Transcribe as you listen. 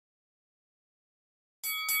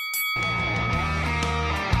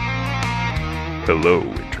Hello,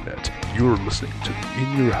 Internet. You're listening to the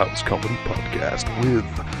In Your House Comedy Podcast with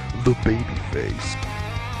the Babyface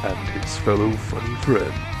and his fellow funny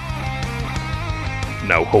friend.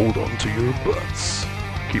 Now hold on to your butts.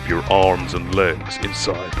 Keep your arms and legs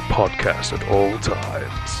inside the podcast at all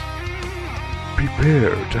times.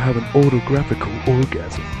 Prepare to have an autographical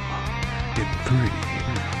orgasm in 3,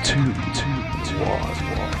 2, 1.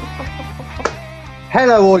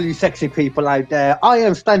 Hello, all you sexy people out there. I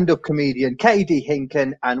am stand-up comedian KD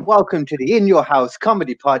Hinken, and welcome to the In Your House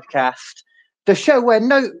Comedy Podcast, the show where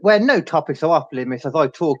no topics are off limits as I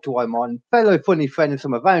talk to my fellow funny friends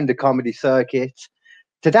from around the comedy circuit.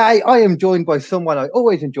 Today, I am joined by someone I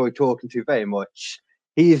always enjoy talking to very much.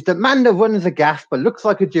 He is the man that runs a gaff but looks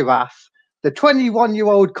like a giraffe, the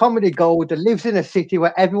 21-year-old comedy gold that lives in a city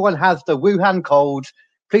where everyone has the Wuhan cold.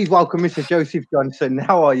 Please welcome Mr. Joseph Johnson.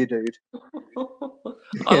 How are you, dude?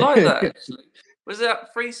 I like that, actually. Was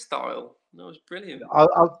that freestyle? That was brilliant.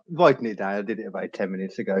 I'm writing it down. I did it about 10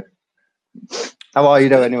 minutes ago. How are you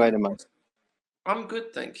though, anyway, mate? I'm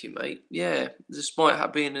good, thank you, mate. Yeah,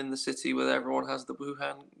 despite being in the city where everyone has the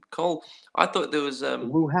Wuhan cold, I thought there was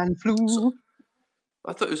Wuhan flu.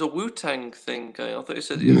 I thought it was a Wu-Tang thing going. I thought you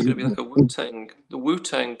said it was going to be like the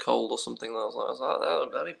Wu-Tang cold or something. I was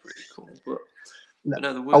like, that'd be pretty cool. But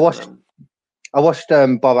no, the I watched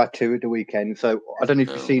Borat 2 at the weekend, so I don't know if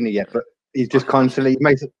you've seen it yet, but he's just constantly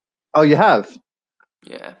makes it. Oh, you have?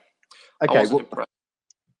 Yeah. Okay.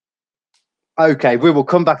 Okay, we will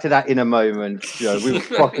come back to that in a moment. You know, we will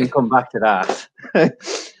fucking come back to that.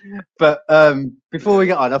 But before we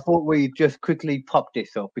get on, I thought we'd just quickly pop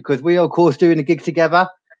this up because we are, of course, doing a gig together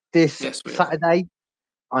this Saturday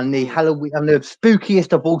on the Halloween, on the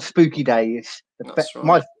spookiest of all spooky days. That's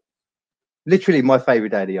right. Literally my favourite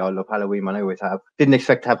day of the year. I love Halloween, man. I always have. Didn't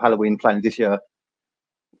expect to have Halloween planned this year.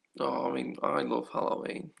 Oh, I mean, I love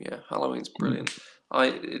Halloween. Yeah, Halloween's brilliant.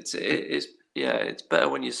 It's better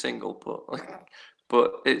when you're single,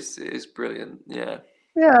 but it's brilliant. Yeah.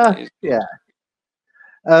 Yeah.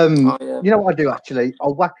 You know what I do actually?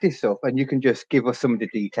 I'll whack this up, and you can just give us some of the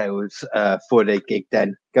details for the gig.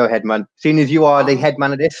 Then go ahead, man. Seeing as you are the head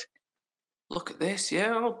man of this. Look at this.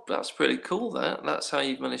 Yeah, that's pretty cool. That's how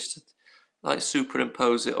you've managed to like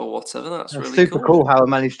superimpose it or whatever. That's really super cool how I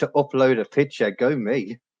managed to upload a picture. Go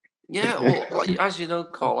me. Yeah, well, like, as you know,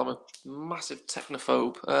 Carl, I'm a massive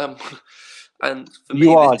technophobe, and for me,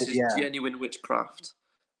 this is genuine witchcraft.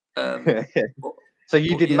 So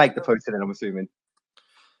you didn't make the poster, then, I'm assuming.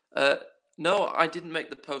 No, I didn't make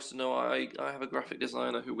the poster. No, I have a graphic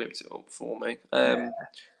designer who whipped it up for me.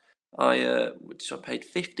 Which I paid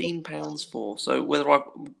 £15 for. So whether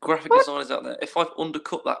graphic designers out there, if I've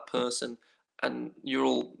undercut that person, and you're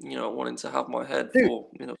all wanting to have my head for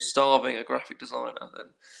starving a graphic designer, then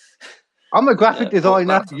I'm a graphic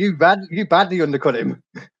designer. You badly undercut him.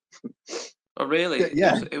 Oh really?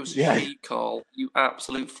 Yeah. It was a she, Carl. You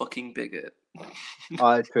absolute fucking bigot.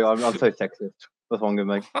 It's true. I'm so sexist. What's wrong with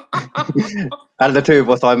me? Out of the two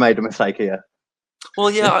of us, I made a mistake here.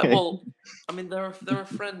 Well, yeah. I mean, they're a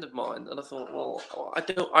friend of mine, and I thought, well,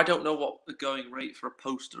 I don't know what the going rate for a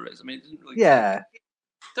poster is. I mean, it didn't really. Yeah.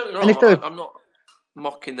 Don't get me wrong, I'm not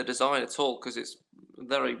mocking the design at all because it's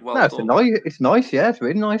very well done. It's nice. Yeah, it's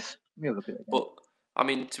really nice. But I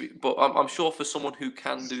mean, I'm sure for someone who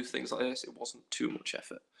can do things like this, it wasn't too much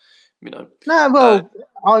effort. No, well,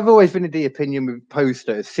 I've always been of the opinion with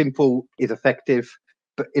posters, simple is effective,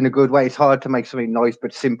 but in a good way. It's hard to make something nice,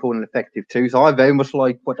 but simple and effective too. So I very much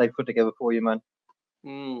like what they put together for you, man.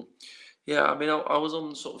 Yeah, I mean, I was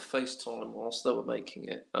on sort of FaceTime whilst they were making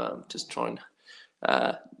it, just trying.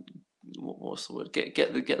 What's the word? Get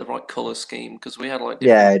the right color scheme because we had like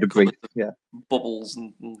bubbles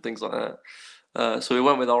and things like that. So we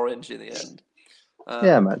went with orange in the end.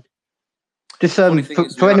 Man. Just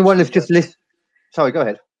for anyone that's just listening. Sorry, go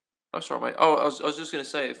ahead. Oh, sorry, mate. Oh, I was just going to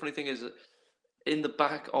say. The funny thing is that in the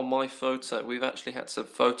back on my photo, we've actually had to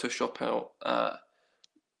Photoshop out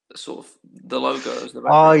sort of the logos.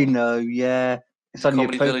 I know. Yeah, it's on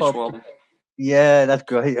Comedy your Village one. Yeah, that's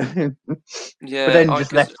great. Yeah, but then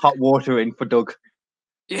just left hot water in for Doug.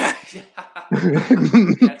 Yeah.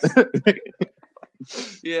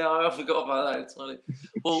 Yeah, I forgot about that entirely.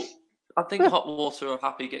 Well, I think Hot Water are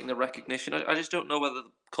happy getting the recognition. I just don't know whether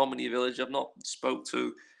the Comedy Village. I've not spoke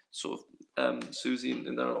to sort of Susie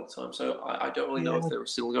in there a long time, so I don't really know if they were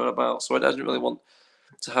still going about. So I didn't really want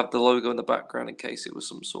to have the logo in the background in case it was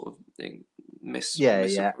some sort of thing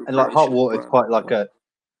Yeah, and like Hot Water is quite like a.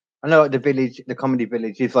 I know like the Comedy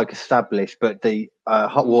Village is like established, but the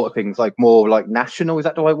Hot Water thing's like more like national. Is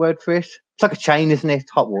that the right word for it? It's like a chain, isn't it?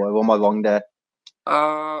 Hot Water. Or am I wrong there?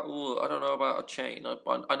 Well, I don't know about a chain.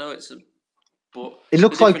 I know it's a But It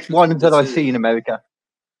looks the like difference one between that I the see in America.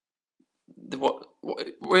 two- what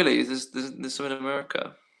really is there's some in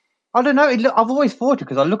America? I don't know. I've always thought it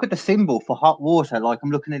because I look at the symbol for hot water, like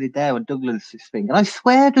I'm looking at it there on Douglas' thing, and I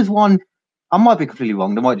swear there's one. I might be completely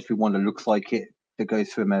wrong. There might just be one that looks like it that goes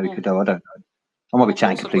through America, Well, though. I don't know. I might be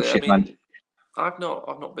chatting complete possibly. I shit, man. mean, I've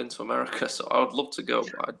not been to America, so I would love to go,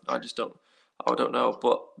 but I just don't. I don't know.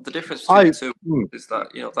 But the difference between the two is that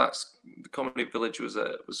that's the Comedy Village was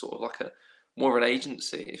sort of like a more of an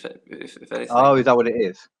agency, if anything. Oh, is that what it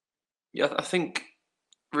is? Yeah, I think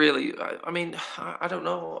really. I mean, I don't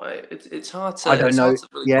know. It's hard to. I don't know. Hard to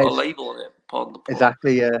really put a label on it. Pardon the pun.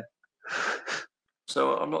 Exactly. Yeah.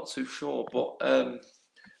 So I'm not too sure, but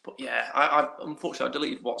yeah, I unfortunately I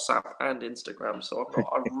deleted WhatsApp and Instagram, so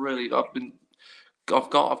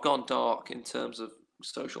I've gone dark in terms of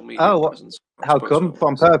social media presence. How come?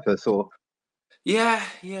 On purpose or? Yeah.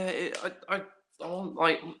 I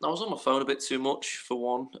was on my phone a bit too much for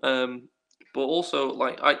one, but also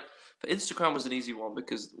Instagram was an easy one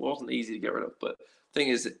because it wasn't easy to get rid of. But the thing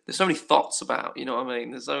is, there's so many thoughts about, you know what I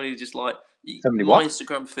mean? There's so many just like my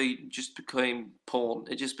Instagram feed just became porn.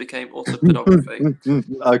 It just became utter pornography.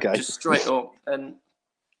 Okay. Just straight up and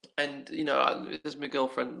as my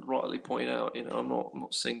girlfriend rightly pointed out, I'm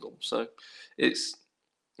not single, so it's.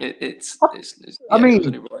 I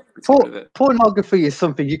mean, pornography is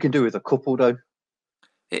something you can do as a couple, though.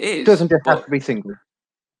 It is. It doesn't just have to be single.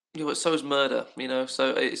 But so is murder,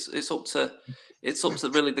 So it's up to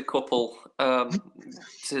really the couple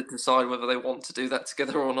to decide whether they want to do that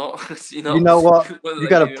together or not. You know what?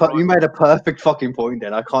 You made a perfect fucking point.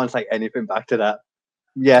 Then I can't say anything back to that.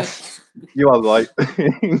 Yes, you are right.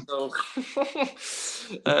 So,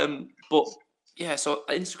 but yeah, so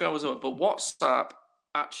Instagram was on, but WhatsApp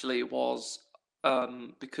actually was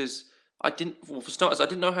because for starters, I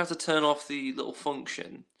didn't know how to turn off the little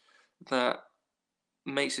function that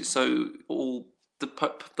makes it so all the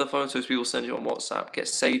photos people send you on WhatsApp get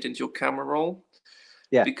saved into your camera roll.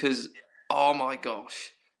 Yeah. Because oh my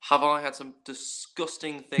gosh, have I had some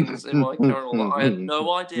disgusting things in my camera roll that I had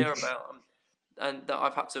no idea about, and that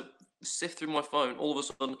I've had to sift through my phone. All of a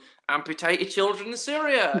sudden, amputated children in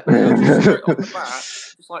Syria. Just straight off the bat,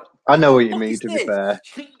 just like I know what you mean. To be fair,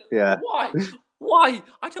 yeah. Why?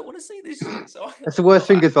 I don't want to see this shit. So that's the worst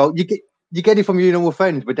thing as well. You get it from your normal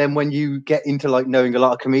friends, but then when you get into like knowing a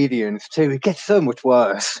lot of comedians too, it gets so much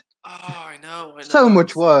worse. Oh, I know. So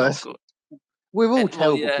much worse. We're all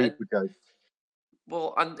terrible people, Joe.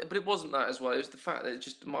 Well, but it wasn't that as well. It was the fact that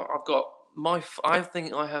I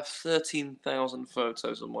think I have 13,000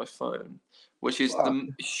 photos on my phone, which is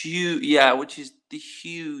which is the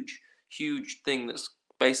huge thing that's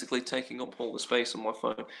basically taking up all the space on my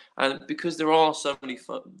phone. And because there are so many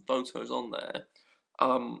photos on there,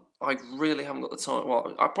 I really haven't got the time.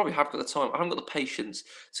 Well, I probably have got the time. I haven't got the patience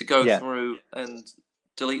to go through and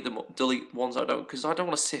delete ones I don't, because I don't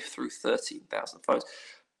want to sift through 13,000 photos.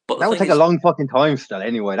 But that would take a long fucking time still.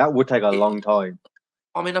 Anyway, that would take a long time.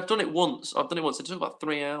 I mean, I've done it once. It took about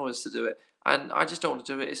 3 hours to do it, and I just don't want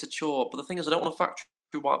to do it. It's a chore. But the thing is, I don't want to factory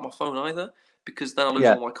wipe my phone either, because then I lose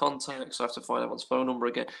all my contacts. I have to find everyone's phone number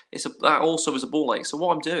again. That also is a ball ache. So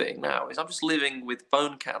what I'm doing now is I'm just living with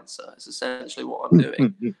phone cancer. It's essentially what I'm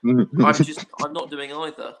doing. I'm not doing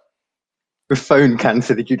either. With phone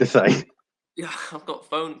cancer, did you just say? Yeah, I've got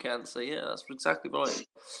phone cancer. Yeah, that's exactly right.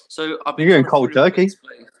 So You're going cold turkey.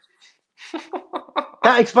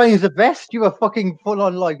 That explains the best. You were fucking full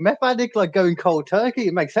on like meth addict, like going cold turkey.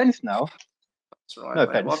 It makes sense now. That's right. No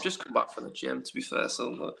offense. Well, I've just come back from the gym, to be fair.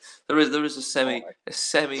 So there is a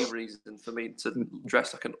semi reason for me to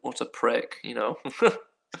dress like an utter prick.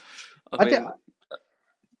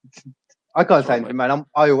 I can't say anything, man.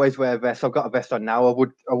 I always wear a vest. I've got a vest on now. I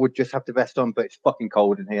would just have the vest on, but it's fucking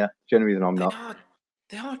cold in here. It's the only reason I'm not.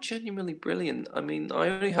 They are genuinely brilliant. I mean, I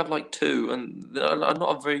only have like 2, and I'm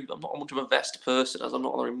not much of a vest person, as I'm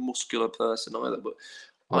not a very muscular person either.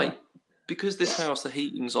 But because this house, the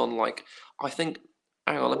heating's on, like, I think.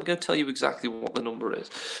 Hang on, let me go tell you exactly what the number is,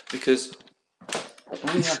 because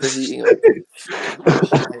we have the heating on.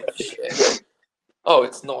 Shit. Oh,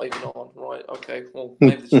 it's not even on. Right? Okay. Well,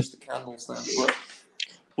 maybe it's just the candles then.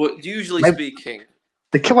 But usually speaking,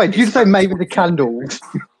 wait, did you say maybe the candles?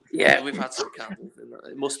 Yeah, we've had some candles in that.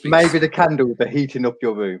 It must be. Maybe the candles are heating up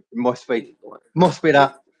your room. It must be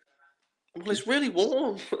that. Well, it's really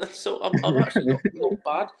warm, so I'm actually not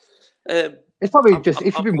bad. It's probably just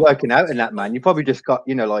if you've been working out in that, man. You probably just got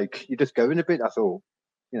like you're just going a bit. That's all.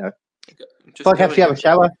 Just like have to have a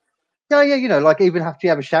shower. Yeah. Like even have to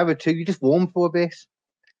have a shower too. You just warm for a bit.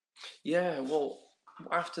 Yeah, well,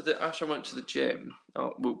 after I went to the gym, I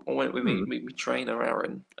went with me trainer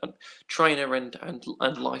Aaron,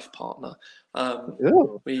 and life partner.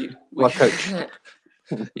 We Like coach.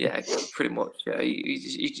 yeah, pretty much. Yeah,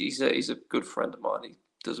 he's a good friend of mine. He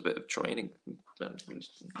does a bit of training.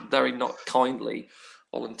 Very not kindly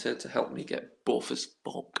volunteered to help me get buff as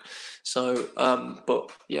fuck. So,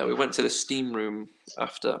 but yeah, we went to the steam room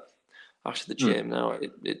after the gym. Now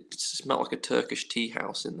it smelled like a Turkish tea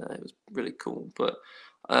house in there. It was really cool. But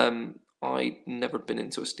I'd never been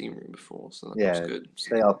into a steam room before, so that was good.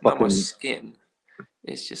 So they are now fucking... my skin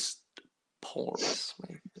is just porous,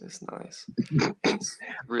 mate. It's nice. It's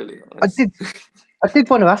really nice. I did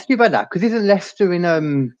want to ask you about that, because isn't Leicester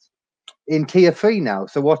in tier 3 now?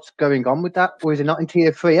 So what's going on with that? Or is it not in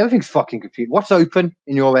tier 3? Everything's fucking confused. What's open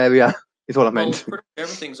in your area is what I meant. Well,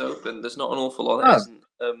 everything's open. There's not an awful lot that isn't.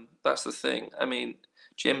 That's the thing. I mean,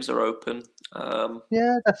 gyms are open.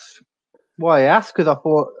 Yeah, that's why I asked, because I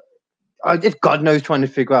thought, God knows, trying to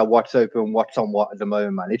figure out what's open and what's on what at the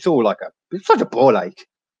moment, man. It's all it's such a ball ache.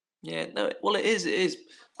 Yeah, no, well, it is.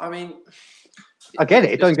 I mean, I get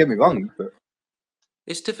it. Don't get me wrong, but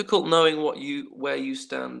it's difficult knowing where you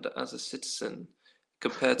stand as a citizen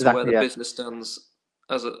compared to where the business stands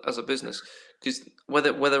as a business. Because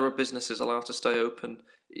whether a business is allowed to stay open,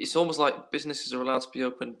 it's almost like businesses are allowed to be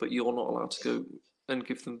open, but you're not allowed to go and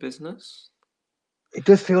give them business. It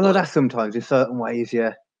does feel like that sometimes in certain ways,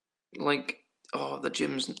 yeah. Like, the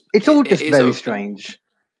gyms. It's all just very strange.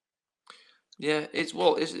 Yeah, it's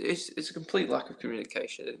a complete lack of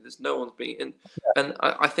communication. There's no one's being, and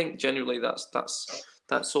I think genuinely that's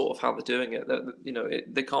sort of how they're doing it.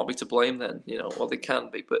 They can't be to blame then, or they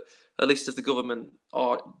can be, but at least if the government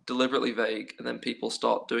are deliberately vague and then people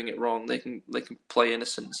start doing it wrong, they can play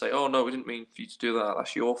innocent and say, oh no, we didn't mean for you to do that.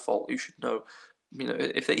 That's your fault. You should know.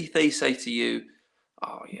 If they say to you,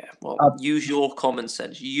 oh yeah, well, use your common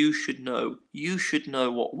sense. You should know. You should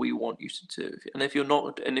know what we want you to do. And if you're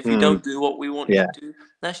not, and if you don't do what we want you to do,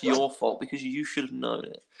 that's your fault because you should have known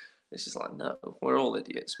it. It's just like, no, we're all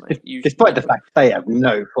idiots, mate. Despite the fact they have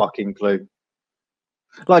no fucking clue.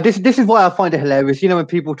 Like this is why I find it hilarious. When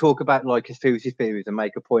people talk about like conspiracy theories and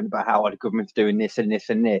make a point about how the government's doing this and this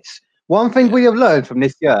and this. One thing we have learned from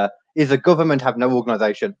this year is the government have no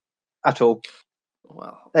organisation at all.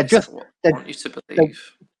 Well, they're just. They want you to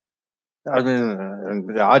believe.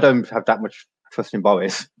 I don't have that much trust in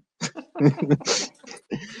Boris.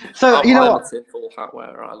 So I'm a tinfoil hat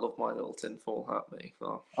wearer. I love my little tinfoil hat, me.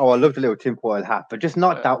 Oh, I love the little tinfoil hat, but just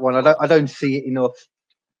not that one. I don't see it enough.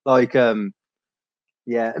 Like,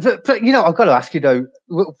 yeah, but I've got to ask you though.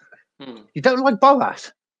 You don't like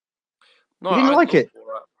Borat? No, you didn't like it.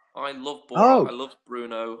 Borat. I love Borat. Oh. I loved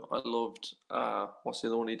Bruno. I loved what's the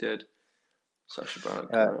other one he did? Sacha Baron.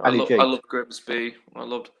 I loved Grimsby. I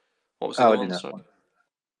loved what was the other one? Sorry.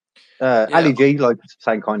 Ali G, like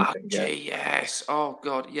same kind of thing. Yeah. Yes. Oh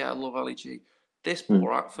God, yeah, I love Ali G. This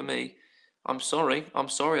Borat for me. I'm sorry,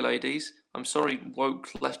 ladies. I'm sorry, woke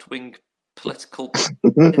left-wing political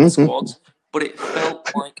squads, but it felt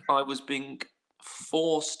like I was being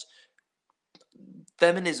forced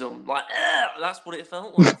feminism. Like that's what it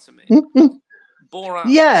felt like to me.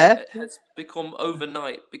 Borat has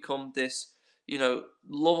become this,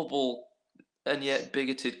 lovable and yet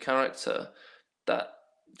bigoted character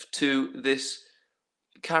to this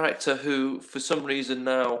character who, for some reason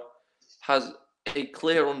now, has a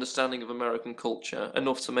clear understanding of American culture,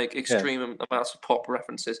 enough to make extreme amounts of pop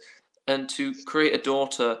references, and to create a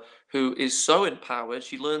daughter who is so empowered,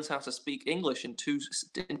 she learns how to speak English in 2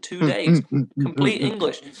 days. Complete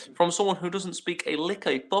English. From someone who doesn't speak a lick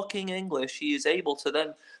of fucking English, she is able to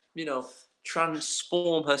then,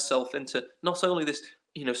 transform herself into not only this,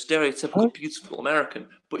 stereotypical beautiful American,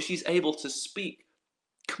 but she's able to speak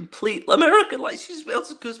complete American, like she's able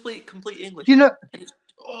to speak complete English.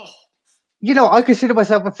 I consider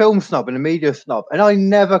myself a film snob and a media snob, and I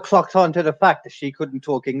never clocked on to the fact that she couldn't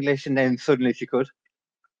talk English, and then suddenly she could.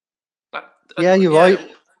 You're right.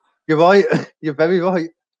 You're right. You're very right.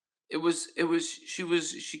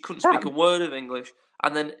 She couldn't speak a word of English,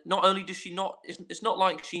 and then not only does she not, it's not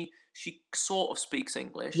like she sort of speaks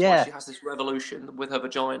English. Yeah. Like she has this revolution with her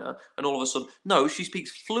vagina, and all of a sudden, no, she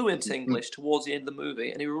speaks fluent English towards the end of the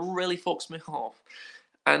movie, and it really fucks me off.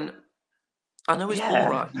 And I know it's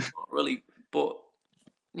Borat, not really, but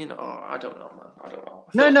I don't know, man. I don't know.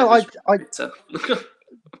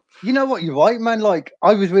 You know what? You're right, man. Like,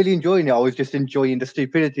 I was really enjoying it. I was just enjoying the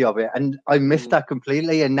stupidity of it, and I missed that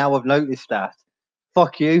completely. And now I've noticed that.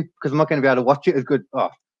 Fuck you, because I'm not going to be able to watch it as good. Oh, I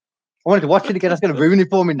wanted to watch it again. That's going to ruin it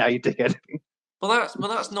for me now, you dickhead. Well,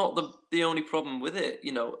 that's not the only problem with it.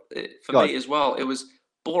 For me as well. It was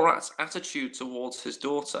Borat's attitude towards his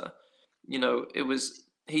daughter, you know,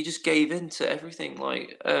 he just gave in to everything.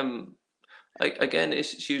 Like, again,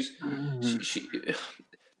 she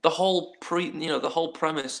the whole the whole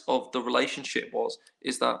premise of the relationship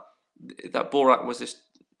is that Borat was this,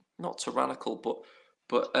 not tyrannical,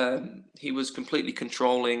 but he was completely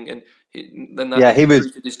controlling, and he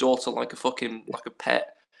treated his daughter like a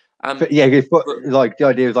pet. But like the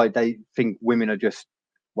idea is like they think women are just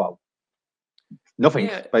nothing,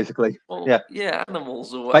 basically. Well,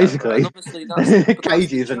 animals or whatever. Basically, and obviously that's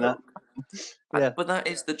cages and that. But that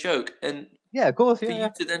is the joke, and of course, for you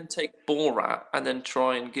to then take Borat and then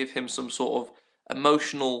try and give him some sort of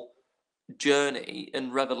emotional journey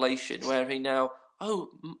and revelation, where he now,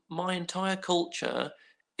 my entire culture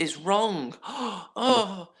is wrong.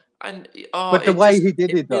 But the way he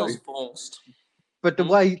did it though, feels forced. But the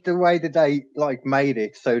way that they like made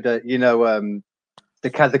it so that the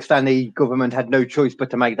Kazakhstani government had no choice but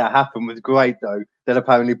to make that happen was great, though. That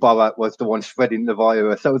apparently Borat was the one spreading the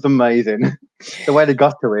virus. That was amazing. The way they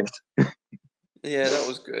got to it. Yeah, that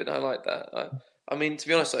was good. I like that. I mean, to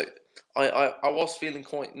be honest, I was feeling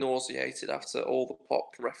quite nauseated after all the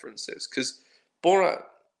pop references, because Borat,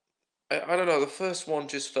 I don't know, the first one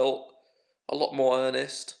just felt a lot more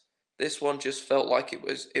earnest. This one just felt like it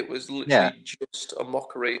was literally just a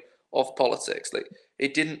mockery of politics. Like,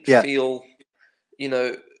 it didn't feel,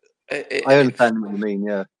 I understand what you mean.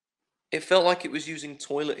 Yeah, it felt like it was using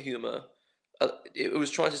toilet humor. It was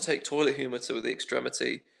trying to take toilet humor to the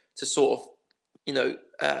extremity to sort of,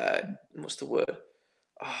 what's the word?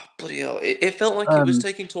 Oh, bloody hell! It felt like it was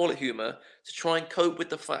taking toilet humor to try and cope with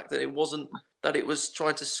the fact that it was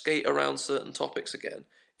trying to skate around certain topics again.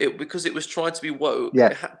 Because it was trying to be woke,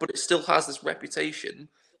 but it still has this reputation.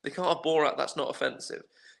 They can't have Borat that's not offensive.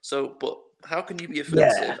 So, but how can you be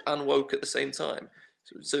offensive and woke at the same time?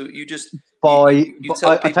 So you just you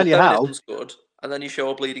tell people feminism's good, and then you show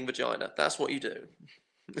a bleeding vagina. That's what you do.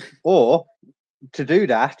 Or to do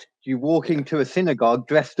that, you walk into a synagogue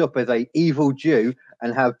dressed up as an evil Jew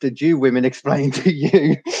and have the Jew women explain to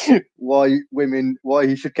you why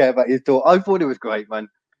you should care about his daughter. I thought it was great, man.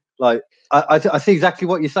 Like, I see exactly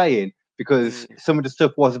what you're saying, because some of the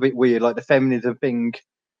stuff was a bit weird. Like the feminism thing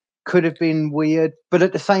could have been weird, but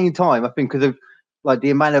at the same time, I think because of like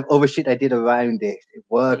the amount of other shit they did around it, it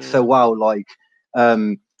worked so well. Like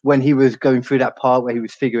when he was going through that part where he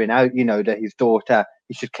was figuring out, that his daughter,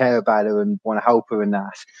 he should care about her and want to help her and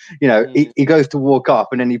that, he goes to walk off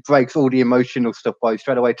and then he breaks all the emotional stuff by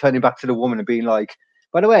straight away turning back to the woman and being like,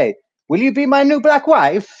 by the way, will you be my new black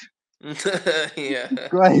wife? Yeah.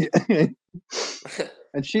 Great.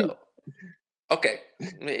 And she... No. Okay.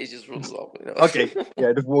 He just runs off. Okay.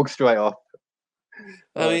 Yeah, just walk straight off.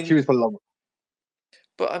 I mean, she was for long.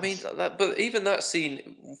 But I mean, but even that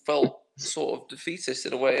scene felt sort of defeatist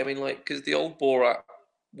in a way. I mean, like, because the old Borat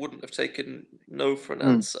wouldn't have taken no for an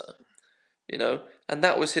answer, and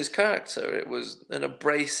that was his character. It was an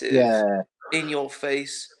abrasive, in your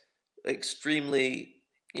face, extremely,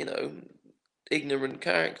 ignorant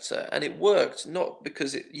character, and it worked, not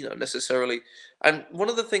because it necessarily. And one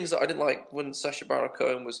of the things that I didn't like when Sacha Baron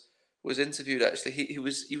Cohen was interviewed, actually, he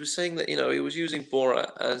was saying that he was using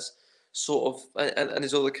Borat as sort of, and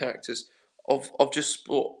his other characters of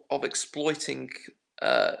exploiting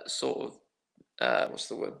sort of what's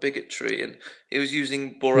the word, bigotry, and he was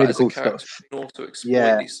using Borat as a character in order to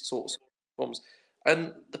exploit these sorts of problems.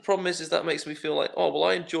 And the problem is that makes me feel like, oh well,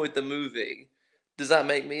 I enjoyed the movie. Does that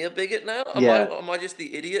make me a bigot now? Am I just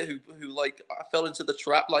the idiot who like I fell into the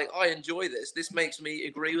trap? Like, I enjoy this. This makes me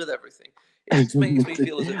agree with everything. It just makes me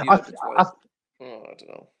feel as if I don't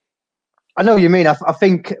know. I know what you mean. I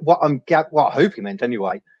think what I hope you meant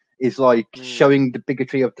anyway is like showing the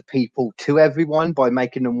bigotry of the people to everyone by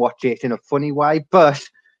making them watch it in a funny way. But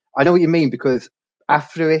I know what you mean, because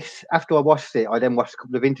after I watched it, I then watched a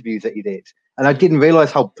couple of interviews that he did, and I didn't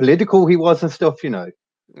realize how political he was and stuff.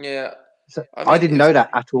 Yeah. So I didn't know that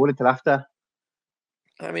at all until after.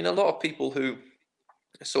 I mean, a lot of people who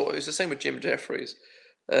it's the same with Jim Jeffries.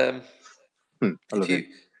 I love him.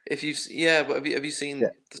 Have you seen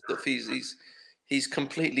the stuff he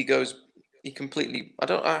completely I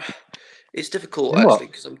don't it's difficult actually,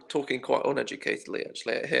 because I'm talking quite uneducatedly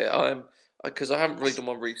actually here. Because I haven't really done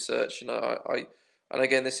my research, and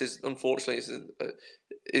again, this is unfortunately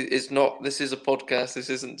it's not, this is a podcast, this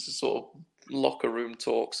isn't sort of locker room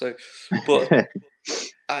talk, so but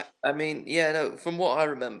I mean, from what I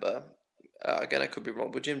remember, again I could be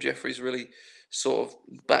wrong, but Jim Jeffries really sort of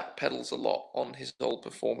backpedals a lot on his old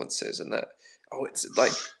performances, and that it's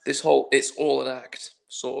like this whole it's all an act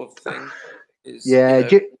sort of thing is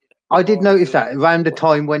I did notice that around the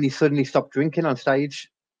time when he suddenly stopped drinking on stage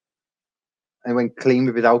and went clean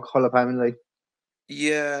with his alcohol, apparently.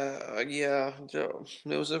 Yeah, yeah.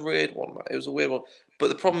 It was a weird one, man. It was a weird one. But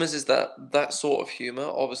the problem is that sort of humor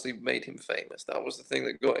obviously made him famous. That was the thing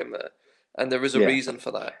that got him there, and there is a Yeah. reason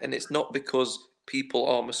for that. And it's not because people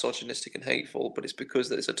are misogynistic and hateful, but it's because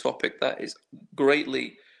that it's a topic that is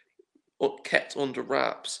greatly kept under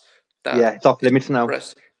wraps. That It's off is limits now.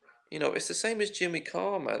 suppressed. It's the same as Jimmy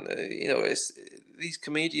Carr, man. It's these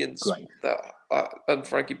comedians Great. and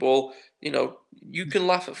Frankie Boyle. You can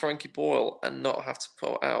laugh at Frankie Boyle and not have to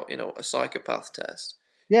put out, a psychopath test.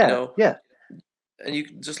 Yeah, yeah. And you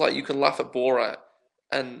just like you can laugh at Borat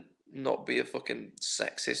and not be a fucking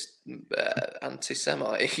sexist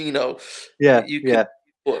anti-Semite. Yeah, You yeah.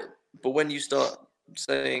 But when you start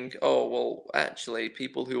saying, "Oh, well, actually,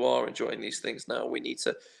 people who are enjoying these things now, we need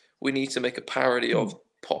to make a parody of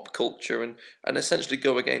pop culture and essentially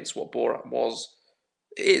go against what Borat was."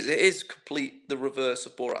 It is complete the reverse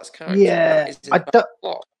of Borat's character. Yeah, That is in fact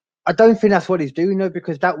plot. I don't think that's what he's doing though,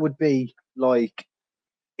 because that would be like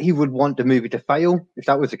he would want the movie to fail if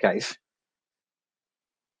that was the case.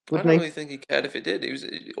 I don't really think he cared if it did. I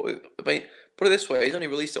mean, put it this way: he's only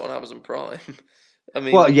released it on Amazon Prime. I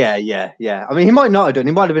mean, well, yeah. I mean, he might not have done.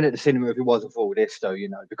 He might have been at the cinema if it wasn't for all this, though.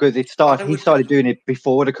 Because he started doing it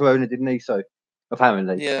before the corona, didn't he? So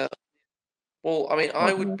apparently, yeah. Well, I mean,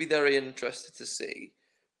 I would be very interested to see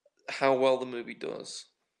how well the movie does,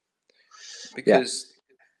 because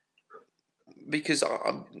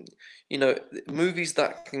movies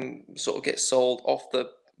that can sort of get sold off the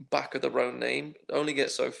back of their own name only get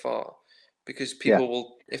so far, because people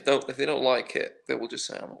will, if they don't like it, they will just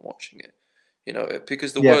say, "I'm not watching it,"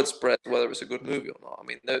 because the word spreads whether it's a good movie or not. I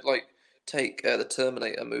mean, take the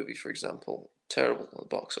Terminator movie, for example, terrible at the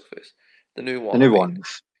box office. The new one. The new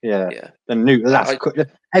ones. Yeah. The new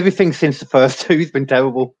everything since the first two has been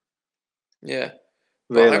terrible. Yeah.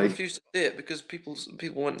 Really? But I refused to see it because people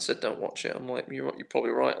went and said don't watch it. I'm like, you're probably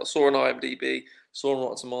right. I saw on IMDb, saw on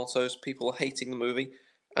Rotten Tomatoes, people are hating the movie,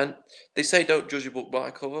 and they say don't judge a book by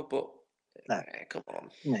a cover, but come on,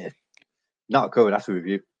 not a cover. That's a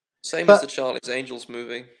review. Same as the Charlie's Angels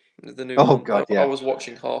movie, the new one. Oh god, I was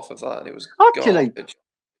watching half of that, and it was actually garbage.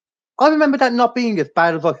 I remember that not being as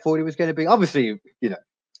bad as I thought it was going to be. Obviously,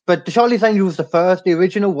 but the Charlie's Angels, the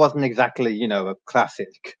original wasn't exactly, a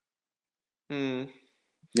classic.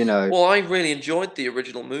 Well, I really enjoyed the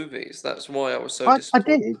original movies. That's why I was so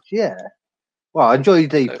disappointed. I did, yeah. Well, I enjoyed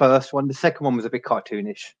the first one. The second one was a bit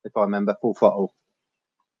cartoonish, if I remember. Full Throttle.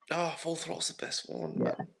 Oh, Full Throttle's the best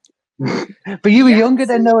one. Yeah. But you were younger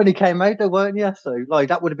then, though, when it came out, though, weren't you? So,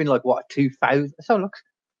 that would have been 2000. So, look.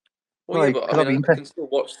 Well, yeah, but I mean, I can still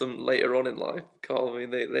watch them later on in life, Carl. I mean,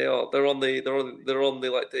 they're on the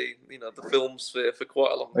the film sphere for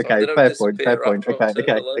quite a long time. Okay, fair point.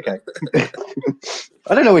 Okay.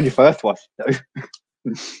 I don't know when you first watched it,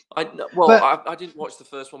 though. I didn't watch the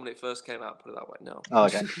first one when it first came out. Put it that way. No. Oh,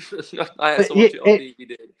 okay. I had to watch it on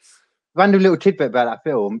DVD. Random little tidbit about that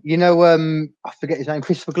film. I forget his name.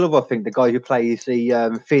 Christopher Glover, I think, the guy who plays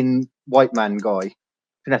the Finn White Man guy.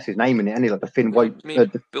 I think that's his name in it, and he's like the Finn White.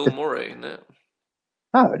 Bill Murray, isn't it?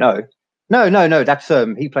 Oh no. That's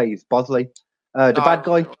he plays Bosley, the bad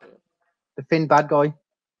guy, the Finn bad guy.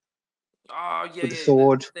 Oh yeah, with the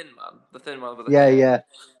sword. The thin man with the hair. Yeah.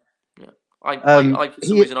 I for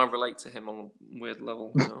some reason I relate to him on a weird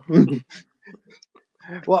level.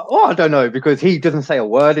 Well, I don't know, because he doesn't say a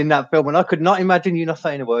word in that film, and I could not imagine you not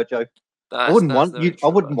saying a word, Joe. I wouldn't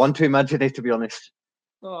want to imagine it, to be honest.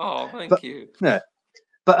 Oh, thank you. Yeah.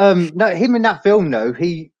 But no, him in that film, though,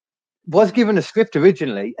 he was given a script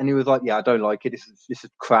originally, and he was like, "Yeah, I don't like it. This is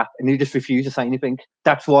crap," and he just refused to say anything.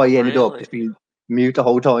 That's why he ended up just being mute the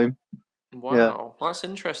whole time. Wow, that's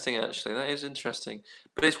interesting. Actually, that is interesting.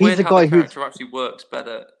 But it's weird how the character actually works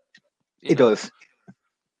better. It does.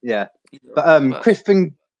 Yeah, but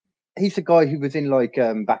Crispin, he's the guy who was in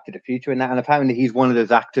Back to the Future and that, and apparently he's one of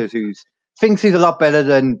those actors who thinks he's a lot better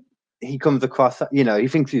than he comes across. He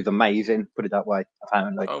thinks he's amazing. Put it that way.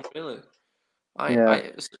 Apparently. Oh really?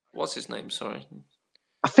 What's his name? Sorry.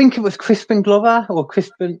 I think it was Crispin Glover or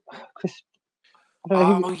Crispin. I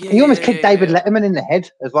don't know, he almost kicked David Letterman in the head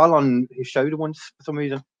as well on his show once for some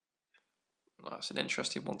reason. That's an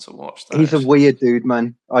interesting one to watch. He's a weird dude,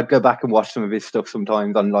 man. I'd go back and watch some of his stuff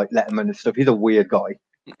sometimes on Letterman and stuff. He's a weird guy.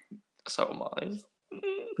 So am I.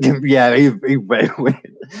 Yeah, he's very weird.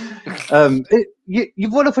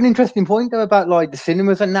 You've brought up an interesting point though about the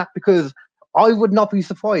cinemas and that, because I would not be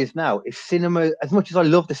surprised now if cinema, as much as I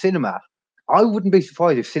love the cinema, I wouldn't be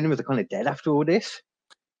surprised if cinemas are kind of dead after all this.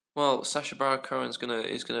 Well, Sacha Baron Cohen's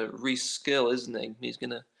is gonna reskill, isn't he? He's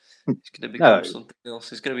gonna He's going to become No. something else.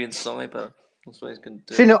 He's going to be in cyber. That's what he's going to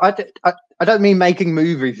do. See, no, I don't mean making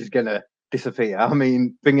movies is going to disappear. I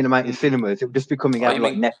mean bringing them out in cinemas. It'll just be coming out you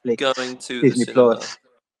like mean Netflix, going to Disney the cinema? Plus.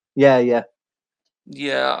 Yeah.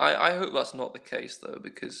 Yeah, I hope that's not the case though,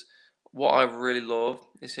 because what I really love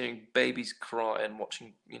is hearing babies cry and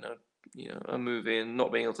watching, a movie and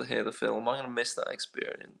not being able to hear the film. I'm going to miss that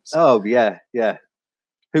experience. Oh yeah.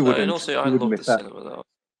 Who wouldn't? And also, I Who wouldn't love miss the that? cinema though.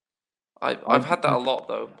 I've had that a lot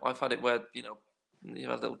though. I've had it where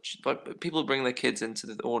like people bring their kids into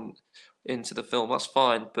the film. That's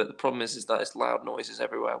fine, but the problem is that it's loud noises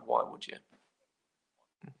everywhere. Why would you?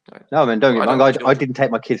 No, man, don't get me wrong. I didn't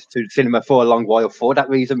take my kids to the cinema for a long while for that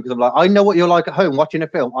reason, because I'm like, I know what you're like at home watching a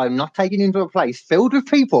film. I'm not taking you into a place filled with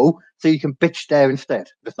people so you can bitch there instead.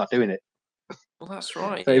 Just not doing it. Well, that's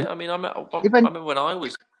right. So Yeah, I mean, I remember when I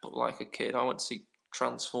was like a kid, I went to see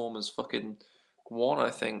Transformers fucking 1,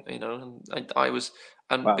 I think, and I was,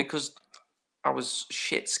 Wow. because I was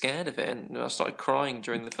shit scared of it, and I started crying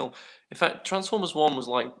during the film. In fact, Transformers 1 was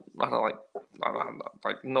like, I don't know,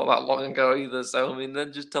 like not that long ago either. So I mean,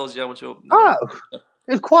 that just tells you how much. It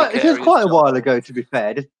was quite a while ago, to be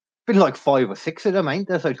fair. There's been like 5 or 6 of them, ain't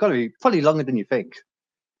there? So it's got to be probably longer than you think.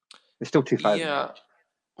 It's still 2000. Yeah.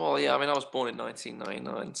 Well, yeah. I mean, I was born in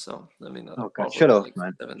 1999, so I mean. Oh God, shut up, like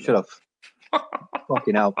man! 7 Shut up.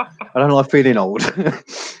 Fucking hell! I don't like feeling old.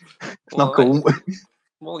 It's not cool.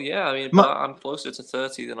 Well, yeah. I mean, but I'm closer to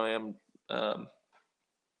 30 than I am.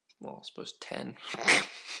 Well, I suppose 10.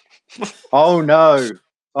 Oh no!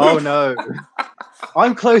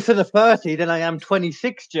 I'm closer to 30 than I am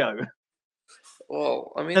 26, Joe.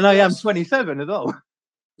 Well, I mean, than I am 27 as well.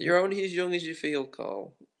 You're only as young as you feel,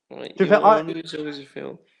 Carl. Right? You're only as young as you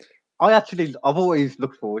feel. I've always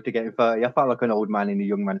looked forward to getting 30. I felt like an old man in a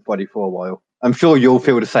young man's body for a while. I'm sure you'll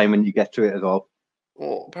feel the same when you get to it as well.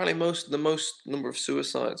 Well, apparently the most number of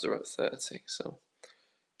suicides are at 30. So.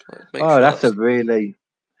 That's a really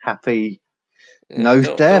happy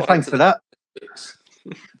note there. Thanks for that.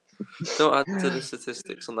 Don't add to the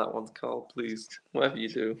statistics on that one, Carl, please. Whatever you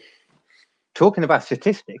do. Talking about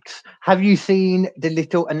statistics, have you seen the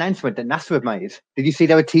little announcement that NASA have made? Did you see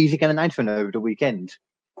they were teasing an announcement over the weekend?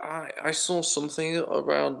 I saw something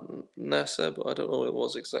around NASA, but I don't know what it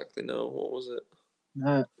was exactly. No, what was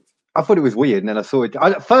it? I thought it was weird, and then I saw it.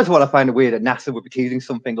 First of all, I found it weird that NASA would be teasing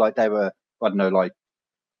something like they were, I don't know, like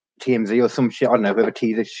TMZ or some shit. I don't know, whoever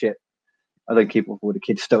teases shit. I don't keep up with all the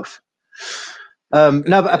kids' stuff. No,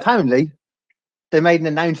 but apparently they made an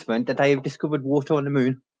announcement that they have discovered water on the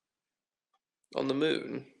moon. On the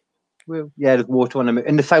moon? Well, yeah, there's water on the moon.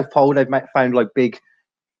 In the South Pole, they've found like big,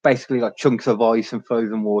 basically like chunks of ice and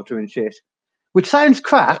frozen water and shit, which sounds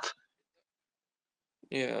crap.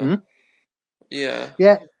 Yeah. Yeah.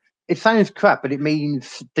 Yeah, it sounds crap, but it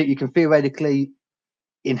means that you can theoretically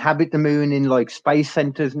inhabit the moon in like space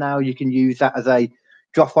centers now. You can use that as a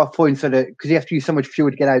drop-off point, so that because you have to use so much fuel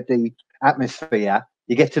to get out the atmosphere,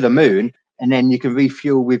 you get to the moon and then you can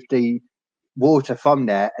refuel with the water from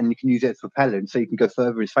there, and you can use it as propellant, so you can go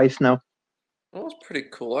further in space now. Well, that's pretty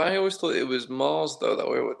cool. I always thought it was Mars though that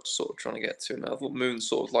we were sort of trying to get to. Now the moon's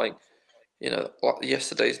sort of like, like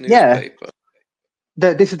yesterday's newspaper.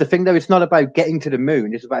 Yeah. This is the thing though. It's not about getting to the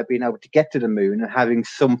moon. It's about being able to get to the moon and having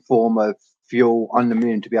some form of fuel on the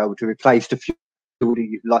moon to be able to replace the fuel that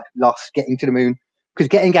you lost getting to the moon. Because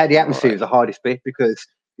getting out of the atmosphere is the hardest bit, because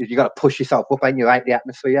you got to push yourself up, ain't you, out the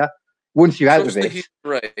atmosphere. Once you're out of it,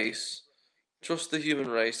 trust the human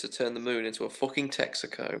race to turn the moon into a fucking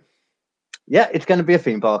Texaco. Yeah, it's going to be a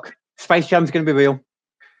theme park. Space Jam's going to be real.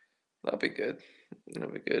 That'd be good.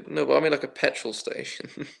 No, but I mean like a petrol station.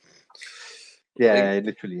 Yeah, it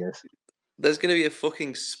literally is. There's going to be a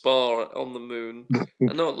fucking Spa on the moon.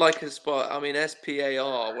 And not like a Spa, I mean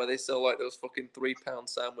SPAR, where they sell like those fucking £3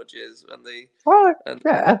 sandwiches and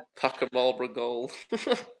pack of Marlboro Gold.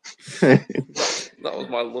 That was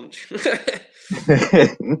my lunch.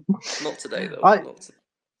 Not today, though.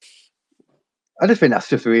 I just think that's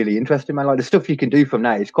just really interesting, man. Like the stuff you can do from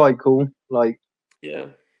that is quite cool. Like, yeah,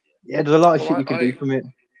 there's a lot of shit you can do from it.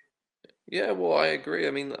 Yeah, well, I agree.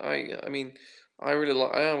 I mean, I really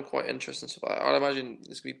like. I am quite interested in stuff. I'd imagine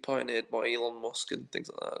this could be pioneered by Elon Musk and things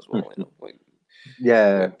like that as well.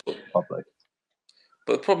 Probably.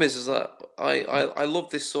 But the problem is that I love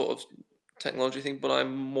this sort of technology thing, but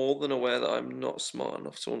I'm more than aware that I'm not smart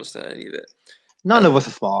enough to understand any of it. None of us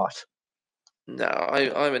are smart. No,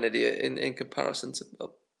 I'm an idiot in comparison to a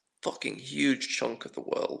fucking huge chunk of the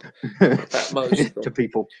world. At most to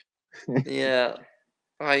people. Yeah.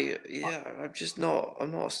 I'm just not.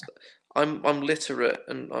 I'm literate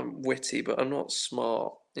and I'm witty, but I'm not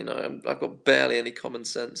smart. I've got barely any common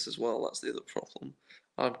sense as well. That's the other problem.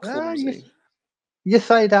 I'm clumsy. You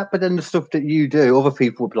say that, but then the stuff that you do, other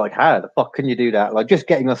people would be like, "How the fuck can you do that?" Like just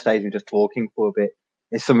getting on stage and just talking for a bit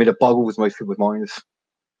is something that boggles most people's minds.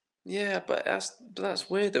 Yeah, but that's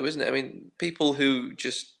weird though, isn't it? I mean, people who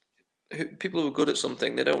are good at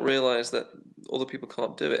something, they don't realize that other people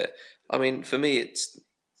can't do it. I mean, for me, I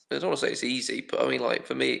don't want to say it's easy, but I mean, like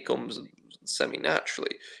for me, it comes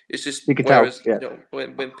semi-naturally. It's just You can tell, whereas yeah.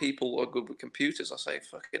 when people are good with computers, I say,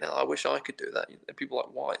 "Fucking hell, I wish I could do that." And people are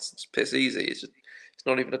like, "Why? It's piss easy. It's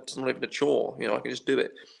not even a chore. I can just do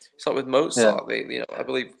it." It's like with Mozart. I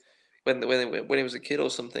believe when he was a kid or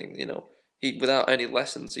something, he without any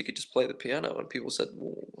lessons he could just play the piano, and people said,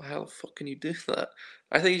 "Well, how the fuck can you do that?"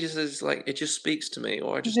 I think he just is like it just speaks to me,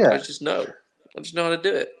 or I just know. I just know how to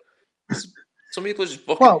do it. Some people are just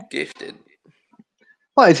fucking gifted.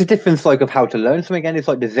 Well, it's a difference like of how to learn something. Again, it's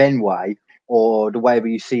like the Zen way, or the way where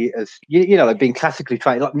you see it as like being classically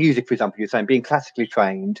trained, like music, for example. You're saying being classically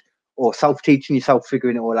trained, or self-teaching yourself,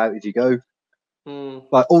 figuring it all out as you go.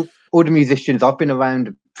 Like all the musicians I've been around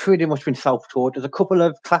have pretty much been self-taught. There's a couple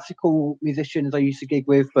of classical musicians I used to gig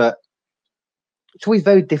with, but it's always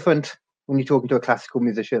very different when you're talking to a classical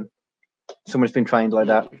musician. Someone's been trained like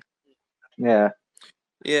that. Yeah.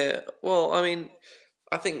 Yeah. Well, I mean,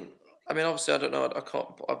 obviously, I don't know.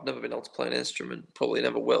 I've never been able to play an instrument. Probably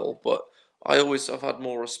never will. But I've had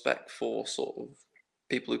more respect for sort of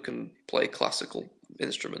people who can play classical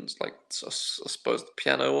instruments, like I suppose the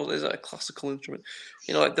piano. Or is that a classical instrument?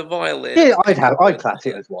 Like the violin. Yeah, I'd class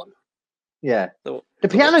it as one. Yeah. The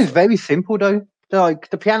piano is very simple, though. Like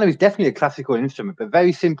the piano is definitely a classical instrument, but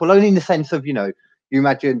very simple. Only in the sense of you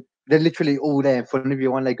imagine they're literally all there in front of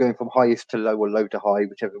you, and they're going from highest to low or low to high,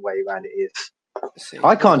 whichever way around it is.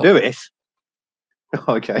 I can't do it.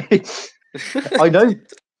 Okay. I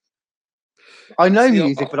know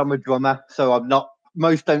music, but I'm a drummer, so I'm not.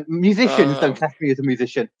 Musicians don't class me as a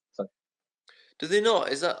musician. So. Do they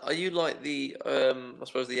not? Are you like the I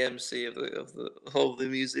suppose the MC of the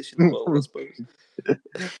musician world? I suppose.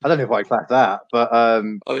 I don't know if I class that, but I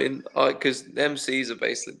mean, because MCs are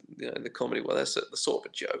basically in the comedy world, they're sort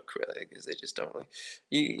of a joke, really, because they just don't really.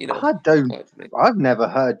 I've never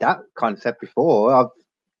heard that concept before.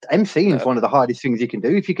 MCing is one of the hardest things you can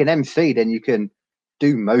do. If you can MC, then you can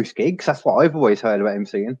do most gigs. That's what I've always heard about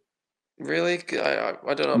MCing. Really? I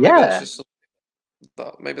don't know. Yeah.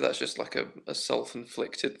 Maybe that's just like a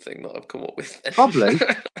self-inflicted thing that I've come up with. Probably.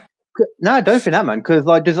 No, I don't think that, man. Because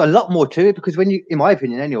there's a lot more to it. Because in my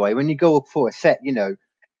opinion, anyway, when you go up for a set, you're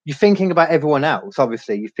thinking about everyone else.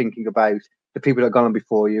 Obviously, you're thinking about the people that have gone on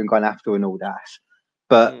before you and gone after and all that.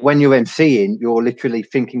 But when you're MCing, you're literally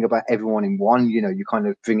thinking about everyone in one. You're kind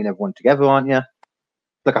of bringing everyone together, aren't you?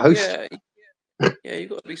 Like a host. Yeah, you've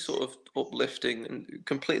got to be sort of uplifting and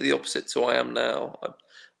completely opposite to I am now.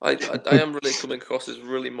 I am really coming across as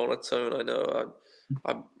really monotone. I know.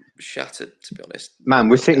 I'm shattered, to be honest. Man,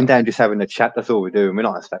 we're sitting down just having a chat. That's all we're doing. We're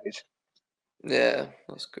not on stage. Yeah,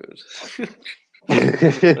 that's good.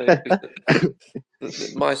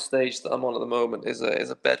 My stage that I'm on at the moment is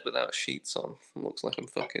a bed without sheets on. It looks like I'm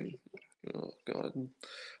fucking. Oh god,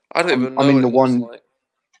 I don't even know what it looks like.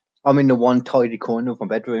 I'm in the one tidy corner of my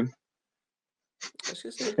bedroom.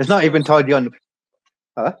 It's not even tidy on the.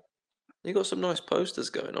 Huh? You got some nice posters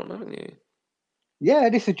going on, haven't you? Yeah,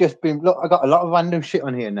 this has just been. Look, I got a lot of random shit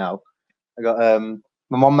on here now. I got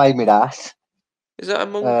my mom made me that. Is that a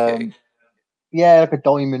monkey? Yeah, like a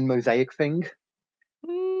diamond mosaic thing.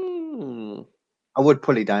 I would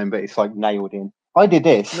pull it down, but it's like nailed in. I did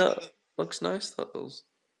this. No, looks nice. That does.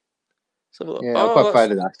 Yeah, I'm quite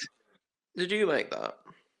proud of that. Did you make that?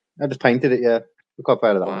 I just painted it. Yeah, I'm quite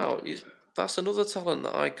proud of that. Wow, that's another talent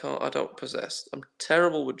that I don't possess. I'm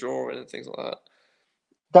terrible with drawing and things like that.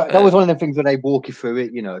 That was one of the things where they walk you through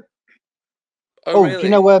it. Oh, really? Do you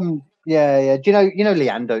know? Yeah. Do you know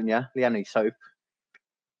Leanne? Don't you? Leanne Soap.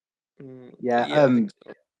 Yeah. I think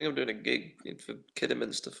so. I think I'm doing a gig for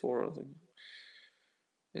Kidderminster for. I think.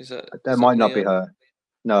 Is that? That might not be her.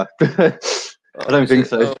 No, I don't think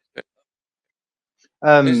so.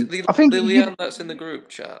 Oh, okay. I think the Leanne that's in the group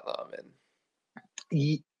chat that I'm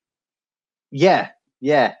in. Yeah.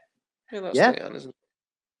 Yeah, that's Leanne, isn't it?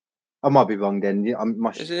 I might be wrong then. Isn't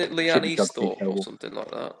it Leanne Easthorpe or something like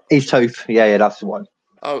that? East Hope. Yeah, that's the one.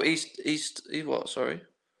 Oh, East what? Sorry.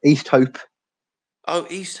 East Hope. Oh,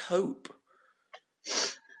 East Hope.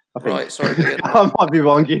 Right, sorry. I might be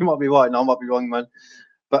wrong. You might be right. No, I might be wrong, man.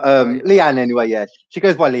 But Leanne, anyway, yeah, she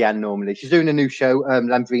goes by Leanne normally. She's doing a new show,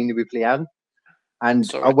 Lambrini with Leanne, and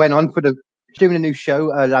I went on for she's doing a new show,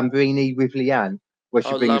 Lambrini with Leanne, where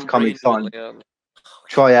she brings comics on.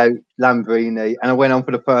 Try out Lambrini, and I went on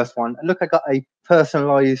for the first one. And look, I got a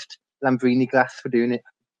personalised Lambrini glass for doing it.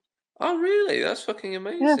 Oh, really? That's fucking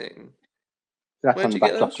amazing. That's Where'd on the you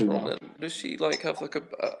get backdrop those too from now. then? Does she like have like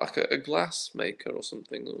a glass maker or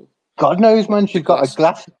something? Or God knows, man. the She's got a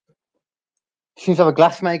glass? glass. She seems to have a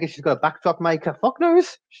glass maker. She's got a backdrop maker. Fuck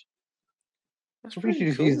knows. That's I think she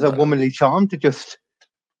really just cool, uses a man. womanly charm to just.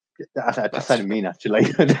 I just That's didn't mean actually.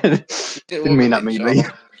 a Didn't mean that womanly meanly.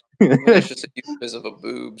 charm. I think it's just a euphemism of her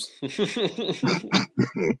boobs.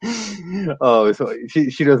 Oh, so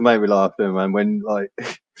she does make me laugh though, man. When like,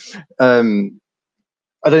 um,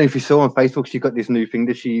 I don't know if you saw on Facebook, she got this new thing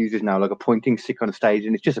that she uses now, like a pointing stick on a stage,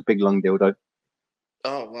 and it's just a big long dildo.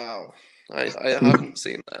 Oh wow. I haven't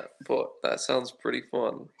seen that, but that sounds pretty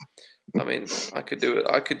fun. I mean, I could do it.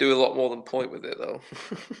 I could do a lot more than point with it though.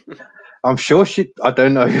 I'm sure she. I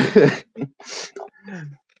don't know.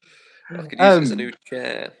 I could use it as a new um,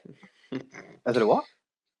 chair. as a what?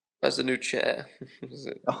 As a new chair.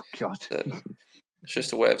 Oh God, It's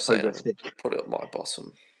just a way of saying progress stick. put it up my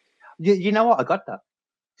bottom. You know what? I got that.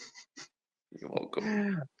 You're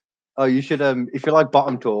welcome. Oh, you should. If you like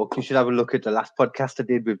bottom talk, you should have a look at the last podcast I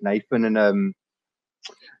did with Nathan, and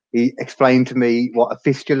he explained to me what a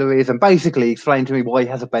fistula is, and basically explained to me why he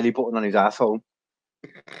has a belly button on his asshole.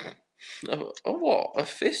 Oh, what? A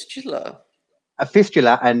fistula? A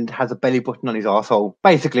fistula and has a belly button on his arsehole.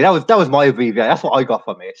 Basically, that was my abbreviation. That's what I got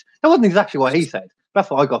from it. That wasn't exactly what he said. That's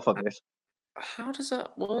what I got from it. How does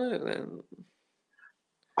that work then?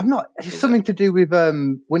 I'm not. It's something to do with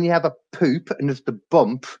when you have a poop and there's the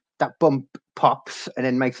bump. That bump pops and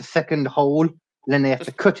then makes a second hole, and then they have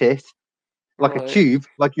to cut it like a tube,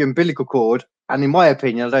 like your umbilical cord. And in my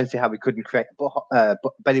opinion, I don't see how we couldn't create a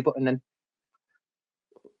belly button then.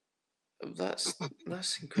 That's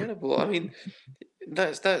incredible. I mean,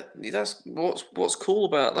 that's what's cool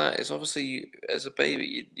about that is obviously as a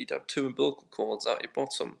baby you'd have two umbilical cords out your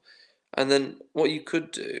bottom, and then what you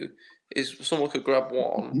could do is someone could grab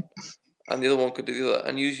one, and the other one could do the other,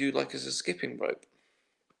 and use you like as a skipping rope.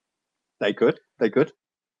 They could.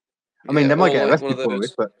 I mean, they might get arrested for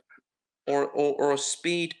it, but or a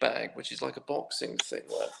speed bag, which is like a boxing thing.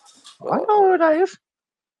 I know what that is.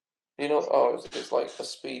 You know, it's like a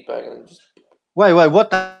speed bag, and then just Wait,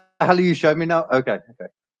 what the hell are you showing me now? Okay.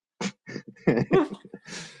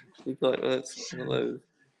 it's like that's one of those.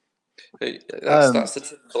 That's the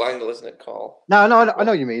typical angle, isn't it, Carl? No, I know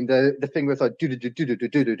what you mean. The thing was like do.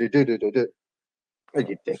 Oh,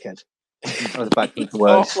 you dickhead. That was a bad choice of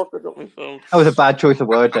words. That was a bad choice of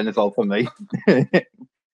words, then, as well for me.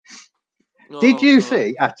 Did you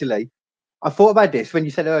see? Actually, I thought about this when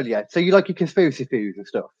you said earlier. So you like your conspiracy theories and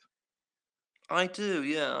stuff? I do,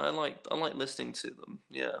 yeah. I like listening to them,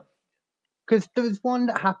 yeah. Because there was one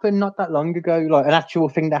that happened not that long ago, like an actual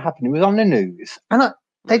thing that happened. It was on the news, and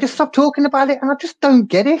they just stopped talking about it, and I just don't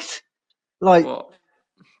get it. Like, what?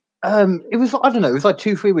 It was, I don't know, it was like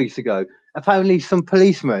 2-3 weeks ago. Apparently, some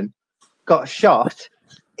policeman got shot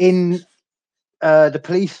in the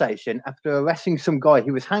police station after arresting some guy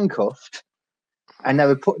who was handcuffed, and they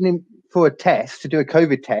were putting him for a test to do a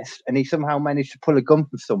COVID test, and he somehow managed to pull a gun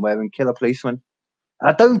from somewhere and kill a policeman. And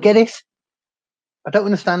I don't get it. I don't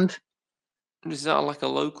understand. Is that like a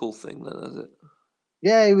local thing then? Is it?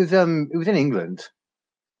 Yeah, it was in England.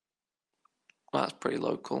 That's pretty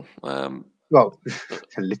local. Well,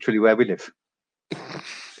 literally where we live.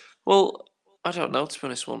 Well, I don't know, to be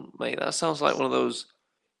honest, mate. That sounds like one of those,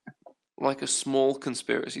 like a small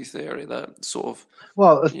conspiracy theory that sort of.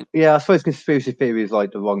 Well, yeah, I suppose conspiracy theory is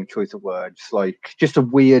like the wrong choice of words. Like, just a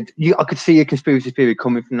weird. I could see a conspiracy theory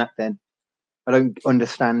coming from that. Then I don't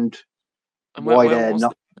understand why they're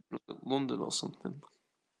not. London or something.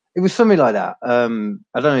 It was something like that. I don't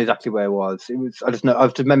know exactly where it was. It was. I just know. I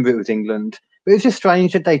just remember it was England. But it was just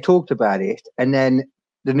strange that they talked about it, and then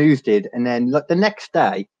the news did, and then like the next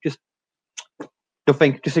day, just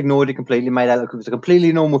nothing. Just ignored it completely. Made out like it was a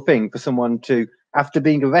completely normal thing for someone to, after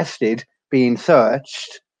being arrested, being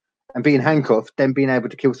searched, and being handcuffed, then being able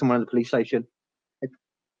to kill someone at the police station. To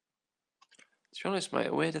be honest,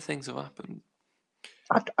 mate, weirder things have happened.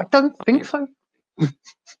 I don't think so.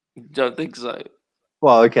 Don't think so.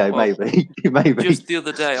 Well, okay, maybe. Just the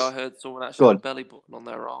other day, I heard someone actually had a belly button on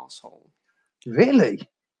their arsehole. Really?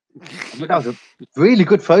 I mean, that was a really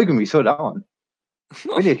good program. We saw that on.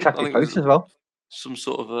 Really attractive post as well. Some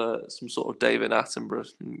sort of David Attenborough,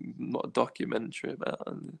 not a documentary about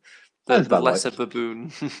the lesser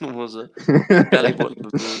baboon was a belly button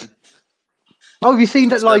baboon. Oh, have you seen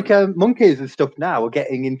that? Like monkeys and stuff now are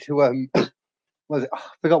getting into what is it? Oh, I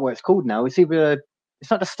forgot what it's called now. It's either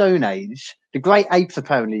it's not the Stone Age. The great apes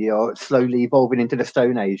apparently are slowly evolving into the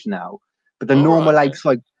Stone Age now, but the normal apes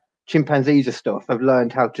like chimpanzees and stuff have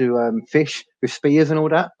learned how to fish with spears and all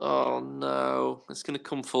that. Oh no, it's going to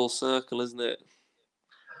come full circle, isn't it?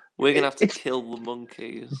 We're going to have to kill the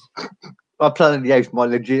monkeys. Our Planet of the Apes might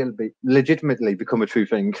legitimately become a true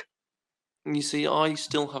thing. You see, I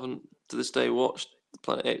still haven't to this day watched the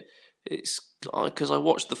Planet Ape. It's because I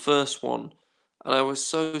watched the first one, and I was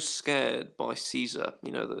so scared by Caesar.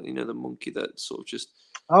 The monkey that sort of just.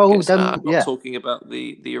 Oh, I'm yeah. not talking about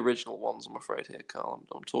the original ones. I'm afraid here, Carl.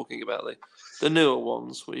 I'm talking about the newer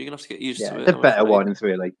ones where you're gonna have to get used to it. The better ones,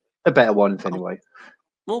 really. The better ones, anyway.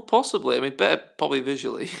 Well, possibly. I mean, better probably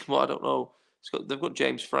visually. Well, I don't know. They've got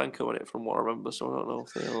James Franco in it, from what I remember. So I don't know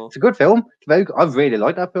if they are. It's a good film. It's very good. I really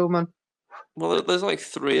like that film, man. Well, there's like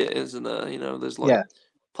 3, isn't there? There's like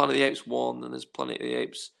Planet of the Apes 1, and there's Planet of the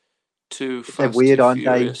Apes 2. They're weird, aren't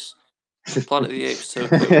they? Planet of the Apes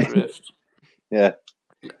Tokyo Drift. Yeah,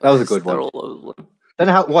 that was a good one. They're all over. Don't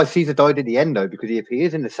know why Caesar died at the end though, because he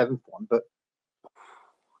appears in the 7th one, but.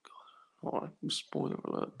 Oh, spoiler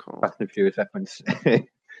alert, Carl. Fast and Furious reference.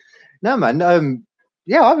 No, man.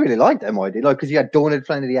 Yeah, I really liked them idea, like, because you had Dawn of the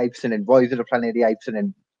Planet of the Apes, and then Rise of the Planet of the Apes, and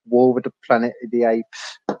then War with the Planet of the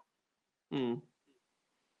Apes.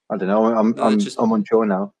 I don't know. I'm unsure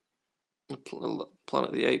now. Planet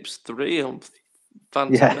of the Apes 3,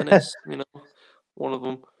 Phantom Menace. One of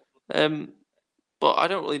them. But I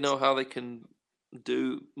don't really know how they can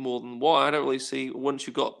do more than one. I don't really see, once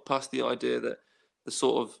you got past the idea that the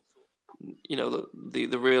sort of,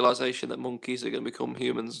 the realization that monkeys are going to become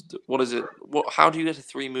humans. What is it? How do you get to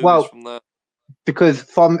 3 movies from that? Because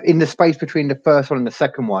from in the space between the first one and the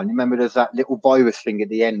second one, remember there's that little virus thing at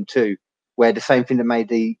the end too, where the same thing that made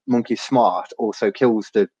the monkeys smart also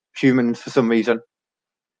kills the humans for some reason.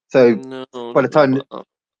 So by the time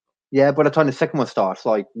the second one starts,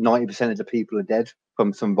 like 90% of the people are dead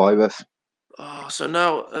from some virus. Oh, so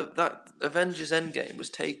now that Avengers Endgame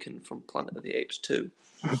was taken from Planet of the Apes 2.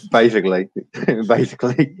 Basically.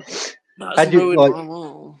 That's ruined my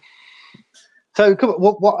world. So,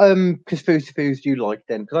 what conspiracy theories do you like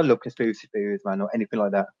then? Because I love conspiracy theories, man, or anything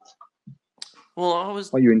like that. Well,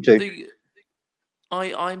 what are you into?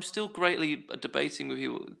 I'm still greatly debating with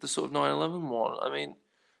you the sort of 9/11 one. I mean,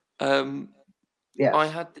 I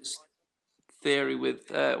had this theory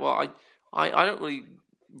with I don't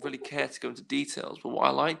really care to go into details, but what I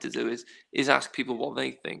like to do is ask people what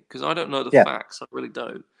they think, because I don't know the facts. I really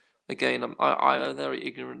don't. Again, I'm a very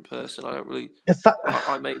ignorant person. I don't really.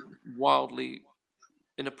 I make wildly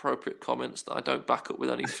inappropriate comments that I don't back up with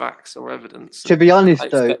any facts or evidence. To be honest,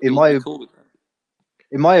 though, in my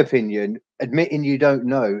opinion, admitting you don't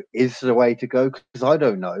know is the way to go, because I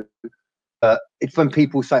don't know. It's when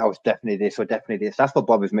people say, "Oh, it's definitely this or definitely this." That's what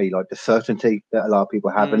bothers me, like the certainty that a lot of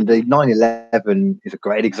people have. And the 9/11 is a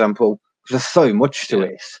great example. There's so much to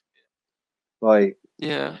it. Like,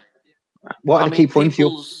 what are the key points?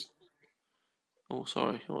 Oh,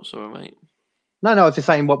 sorry. What, sorry, mate? No, I was just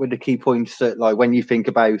saying, what were the key points that, like, when you think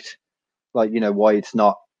about, like, why it's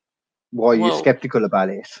not, why you're skeptical about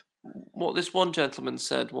it? What this one gentleman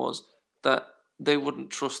said was that they wouldn't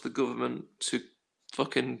trust the government to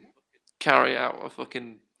fucking carry out a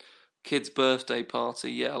fucking kid's birthday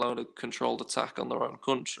party, yet alone a controlled attack on their own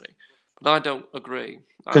country. But I don't agree.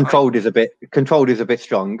 Controlled is a bit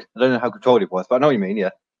strong. I don't know how controlled it was, but I know what you mean. Yeah.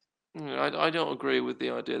 I don't agree with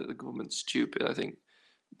the idea that the government's stupid. I think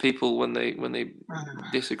people, when they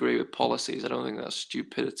disagree with policies, I don't think that's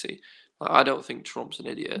stupidity. I don't think Trump's an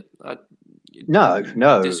idiot. No.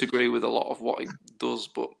 Disagree with a lot of what he does,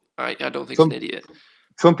 but I don't think he's an idiot.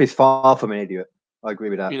 Trump is far from an idiot. I agree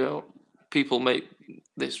with that. People make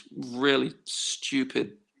this really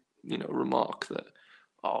stupid, remark that,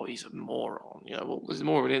 oh, he's a moron. Well, it's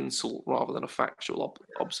more of an insult rather than a factual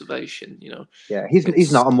observation. Yeah,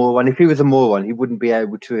 he's not a moron. If he was a moron, he wouldn't be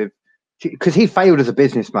able to have, because he failed as a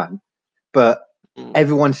businessman, but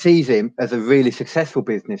everyone sees him as a really successful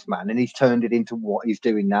businessman, and he's turned it into what he's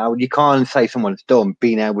doing now. And you can't say someone's dumb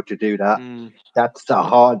being able to do that. That's a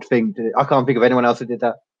hard thing to do. I can't think of anyone else who did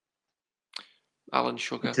that. Alan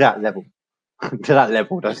Sugar. To that level. If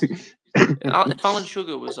Alan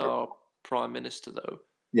Sugar was our prime minister, though,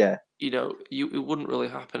 it wouldn't really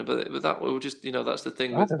happen. But that would just, that's the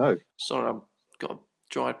thing. I don't know. Sorry, I've got a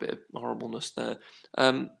dry bit of horribleness there.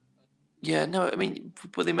 I mean,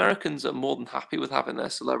 but the Americans are more than happy with having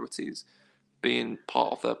their celebrities being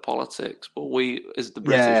part of their politics. But we, as the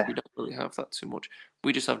British, we don't really have that too much.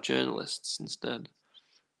 We just have journalists instead.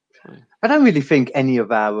 I don't really think any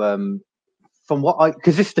of our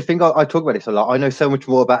because this is the thing, I talk about this a lot. I know so much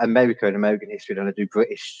more about America and American history than I do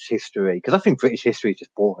British history, because I think British history is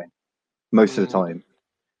just boring most of the time.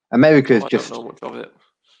 America is just. I don't know much of it.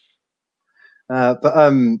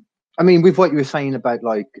 I mean, with what you were saying about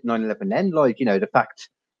like 9/11, then, like, you know, the fact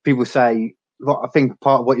people say, well, I think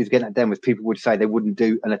part of what you was getting at then was people would say they wouldn't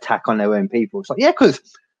do an attack on their own people. It's like, yeah, because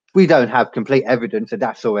we don't have complete evidence that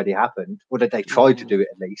that's already happened, or that they tried to do it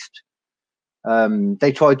at least.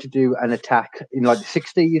 They tried to do an attack in like the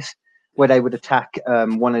 60s where they would attack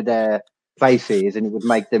one of their bases and it would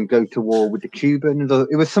make them go to war with the Cubans. Or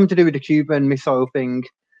it was something to do with the Cuban missile thing.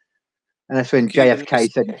 And that's when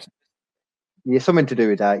JFK said, yeah, something to do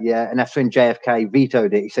with that, yeah. And that's when JFK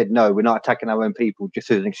vetoed it. He said, no, we're not attacking our own people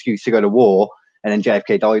just as an excuse to go to war. And then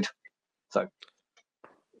JFK died. So,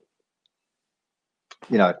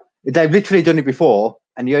 you know, they've literally done it before.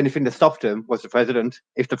 And the only thing that stopped them was the president.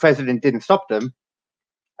 If the president didn't stop them,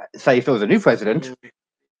 say if there was a new president,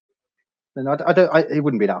 then it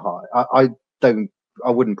wouldn't be that hard.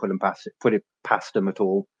 I wouldn't put it past them at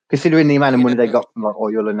all, considering the amount of money they got from like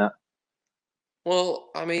oil and that. Well,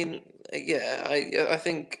 I mean, yeah, I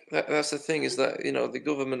think that's the thing, is that, you know, the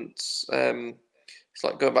government's it's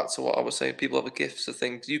like going back to what I was saying, people have a gift for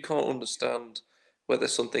things. You can't understand whether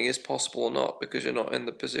something is possible or not because you're not in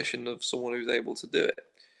the position of someone who's able to do it.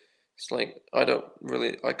 It's like I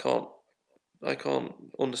can't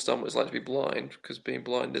understand what it's like to be blind, because being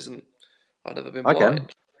blind isn't. I've never been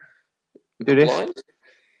blind. You do this? Blind?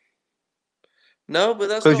 No, but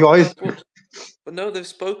that's Close not. your eyes. But no, they've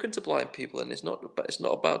spoken to blind people, and it's not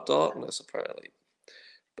about darkness apparently.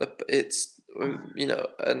 But it's you know,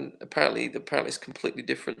 and apparently it's completely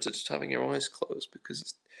different to just having your eyes closed,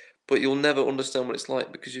 but you'll never understand what it's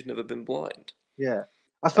like because you've never been blind. Yeah,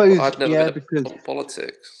 I suppose. I've never Yeah, been because in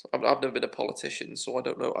politics. I've never been a politician, so I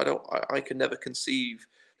don't know. I can never conceive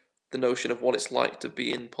the notion of what it's like to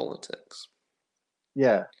be in politics.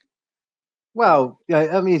 yeah. Well,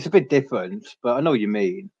 yeah, I mean it's a bit different, but I know what you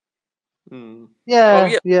mean. Yeah,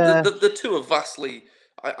 Oh, yeah. The two are vastly.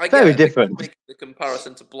 I Very get different. making the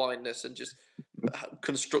comparison to blindness and just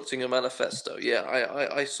constructing a manifesto. Yeah,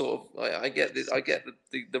 I sort of I get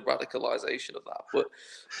the radicalization of that,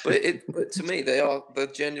 but to me they're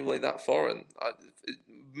genuinely that foreign.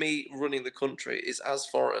 Me running the country is as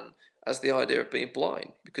foreign as the idea of being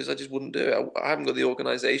blind, because I just wouldn't do it. I haven't got the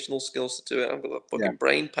organizational skills to do it. I haven't got the fucking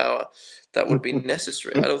brain power that would be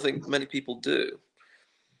necessary. I don't think many people do.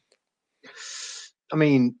 I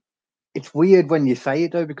mean, it's weird when you say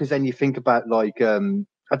it though, because then you think about like I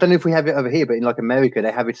don't know if we have it over here, but in like America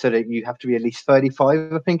they have it so that you have to be at least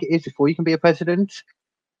 35, I think it is, before you can be a president.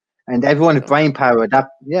 And everyone with brain power,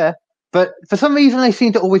 but for some reason they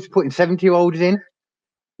seem to always be putting 70-year-olds in.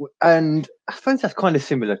 And I suppose that's kind of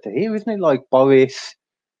similar to here, isn't it? Like Boris,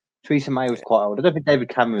 Theresa May was quite old. I don't think David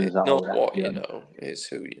Cameron was that old. Not what you know, it's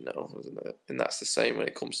who you know, isn't it? And that's the same when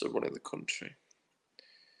it comes to running the country.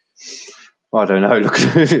 I don't know.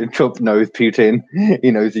 Look, Trump knows Putin. He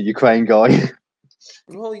knows the Ukraine guy.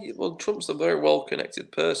 Well, Trump's a very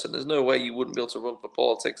well-connected person. There's no way you wouldn't be able to run for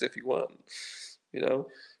politics if you weren't. You know,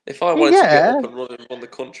 if I wanted to get up and run the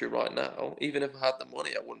country right now, even if I had the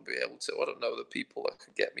money, I wouldn't be able to. I don't know the people that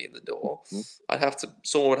could get me in the door.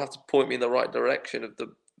 Someone would have to point me in the right direction of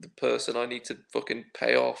the person I need to fucking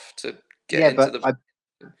pay off to get into the.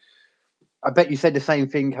 I bet you said the same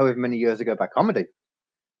thing however many years ago about comedy.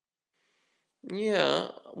 Yeah,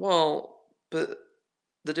 well, but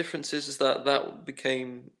the difference is that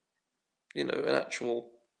became, you know,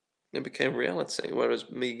 it became reality, whereas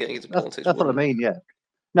me getting into politics. That's what I mean, yeah.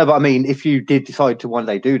 No, but I mean, if you did decide to one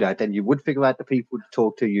day do that, then you would figure out the people to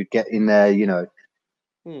talk to. You'd get in there, you know.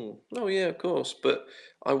 Oh yeah, of course, but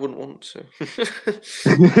I wouldn't want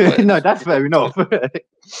to. No, that's fair enough. I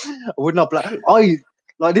would not.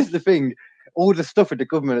 This is the thing. All the stuff with the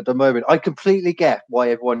government at the moment, I completely get why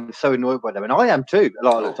everyone's so annoyed by them, and I am too a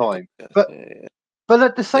lot of the time. But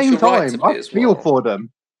at the same time, I feel for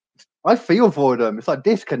them. I feel for them. It's like,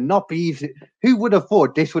 this cannot be easy. Who would have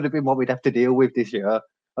thought this would have been what we'd have to deal with this year?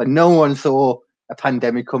 Like, no one saw a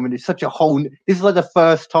pandemic coming. It's such a whole. This is like the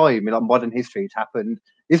first time in like modern history it's happened.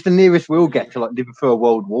 It's the nearest we'll get to like living through a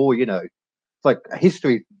world war. You know, it's like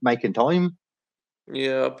history making time.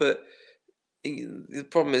 Yeah, but the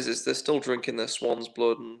problem is they're still drinking their swan's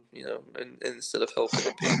blood, and you know, and instead of helping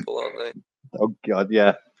the people, aren't they? Oh God,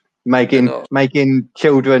 yeah. Making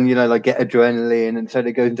children, you know, like get adrenaline, and so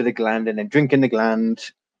they go into the gland and then drinking the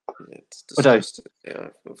gland. It's disgusting. Yeah,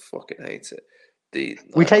 I fucking hate it. The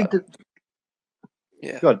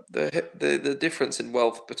difference in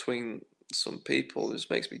wealth between some people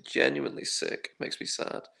just makes me genuinely sick. Makes me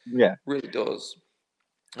sad. Yeah, really does.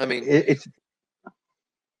 I mean,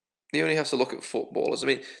 you only have to look at footballers. I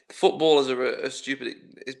mean, footballers are stupid.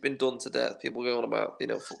 It's been done to death. People go on about, you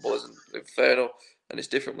know, football isn't fair enough, and it's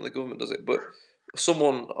different when the government does it. But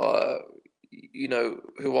someone, you know,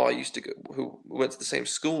 who I used to go, who went to the same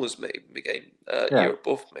school as me, became a Yeah. year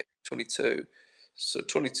above me, 22. So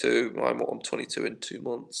 22, I'm 22 in 2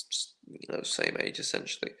 months, just, you know, same age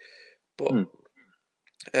essentially. But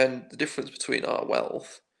and the difference between our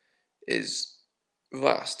wealth is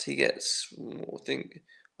vast. He gets, I think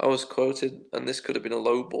I was quoted, and this could have been a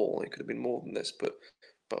low ball. It could have been more than this, but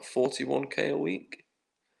about 41k a week.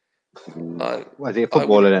 Was he a I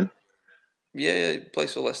footballer wouldn't. then? Yeah, he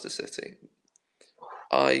plays for Leicester City.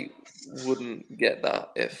 I wouldn't get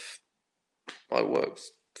that if I worked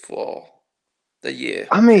for a year.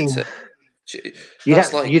 I mean,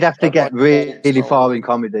 That's like you'd have to my get whole really far salary. in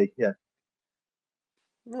comedy. Yeah.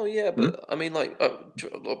 No, yeah, but I mean, like,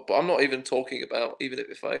 but I'm not even talking about even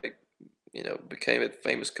if I, you know, became a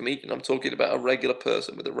famous comedian. I'm talking about a regular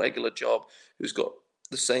person with a regular job who's got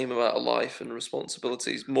the same amount of life and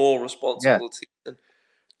responsibilities, more Yeah. responsibilities than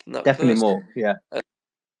that Definitely person. more. Yeah.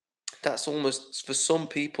 That's almost, for some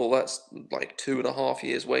people, that's like 2.5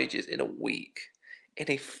 years' wages in a week. In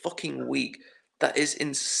a fucking week. That is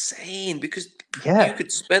insane because Yeah. you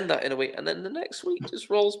could spend that in a week and then the next week just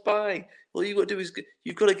rolls by. All you've got to do is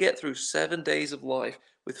you've got to get through 7 days of life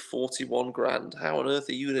with 41 grand. How on earth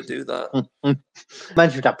are you going to do that?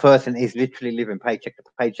 Imagine if that person is literally living paycheck to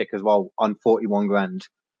paycheck as well on 41 grand.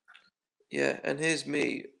 Yeah, and here's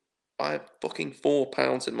me. I have fucking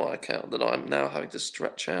 £4 in my account that I'm now having to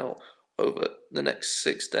stretch out over the next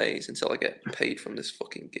 6 days until I get paid from this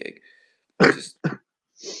fucking gig. Just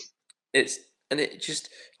it's and it just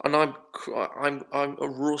and I'm rusty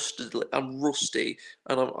and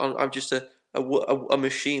I'm just a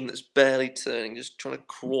machine that's barely turning, just trying to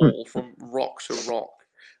crawl from rock to rock,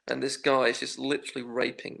 and this guy is just literally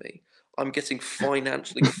raping me. I'm getting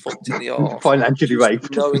financially fucked in the arse Financially just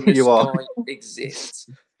raped. knowing this You are. guy exists.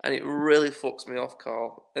 And it really fucks me off,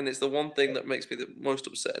 Carl. And it's the one thing that makes me the most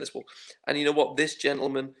upset in this world. And you know what? This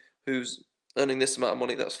gentleman who's earning this amount of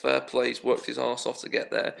money, that's fair play. He's worked his arse off to get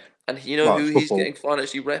there. And you know Well, who it's he's football. getting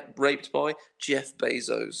financially raped by? Jeff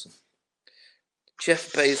Bezos.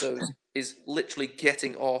 Jeff Bezos is literally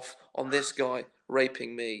getting off on this guy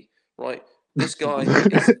raping me, right? This guy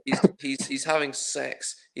he's having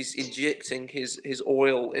sex. He's injecting his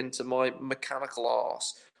oil into my mechanical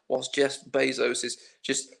arse, whilst Jeff Bezos is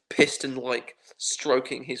just piston like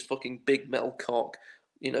stroking his fucking big metal cock,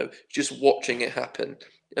 you know, just watching it happen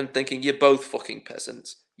and thinking you're both fucking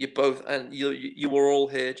peasants. You both, and you were all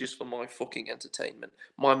here just for my fucking entertainment,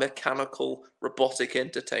 my mechanical robotic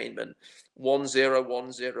entertainment.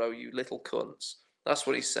 1010, you little cunts. That's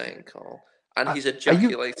what he's saying, Carl. And he's Are you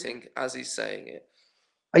ejaculating as he's saying it.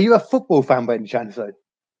 are you a football fan by any chance though?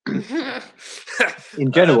 In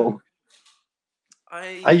um, general,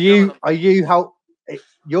 I no, are you how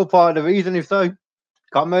you're part of the reason? If so,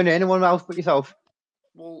 can't moan at anyone else but yourself.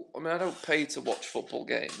 well, I mean, I don't pay to watch football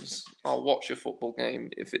games. I'll watch a football game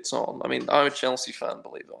if it's on. I mean, I'm a Chelsea fan,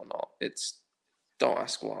 believe it or not. Don't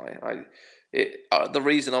ask why. The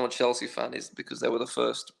reason I'm a Chelsea fan is because they were the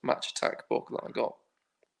first Match Attack book that I got.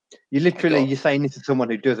 You're saying this to someone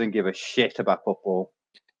who doesn't give a shit about football.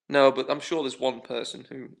 No, but I'm sure there's one person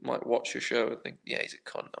who might watch your show and think, "Yeah, he's a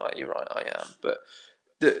cunt." You're right, I am. But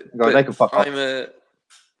They can fuck off. I'm a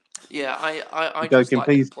yeah. I I'm just joking. like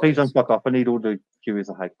the Please don't players. fuck off. I need all the viewers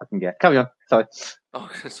I can get. Carry on. Sorry. Oh,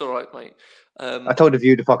 it's all right, mate. I told the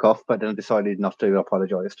viewer to fuck off, but then I decided not to. I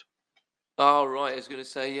apologised. Oh, right. I was going to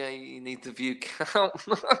say, yeah, you need the view count.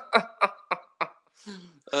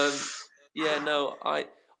 Yeah, no, I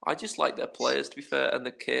just like their players, to be fair, and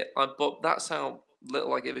the kit. But that's how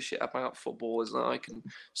little I give a shit about football, is that I can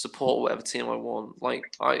support whatever team I want. Like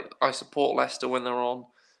I support Leicester when they're on.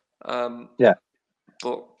 Yeah.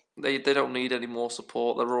 But they don't need any more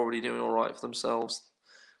support. They're already doing all right for themselves.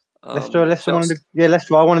 Leicester Chelsea,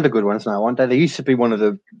 Leicester are one of the good ones now, aren't they? They used to be one of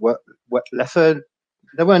the Leicester.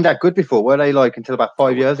 They weren't that good before, were they? Like until about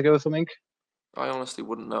 5 years ago or something. I honestly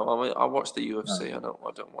wouldn't know. I mean, I watch the UFC. No.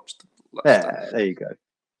 I don't watch the Leicester. Yeah, there you go.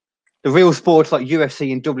 The real sports like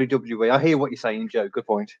UFC and WWE. I hear what you're saying, Joe. Good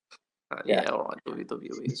point. Yeah, all right,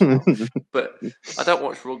 WWE as well. But I don't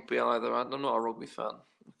watch rugby either. I'm not a rugby fan.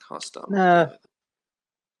 I can't stand rugby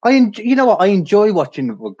either. You know what? I enjoy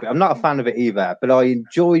watching rugby. I'm not a fan of it either, but I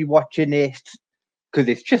enjoy watching it because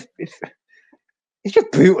it's just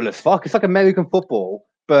brutal as fuck. It's like American football,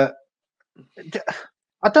 but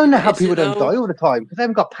I don't know how people don't die all the time because they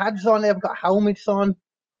haven't got pads on, they haven't got helmets on.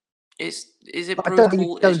 Is it But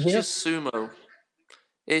brutal? don't It's hear. just sumo.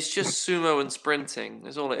 It's just sumo and sprinting.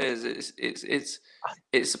 That's all it is.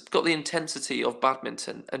 It's got the intensity of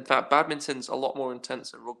badminton. In fact, badminton's a lot more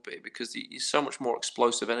intense than rugby because it's so much more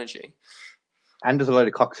explosive energy. And there's a load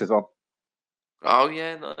of cocks as well. Oh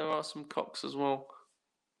yeah, no, there are some cocks as well.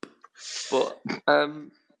 But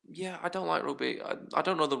yeah, I don't like rugby. I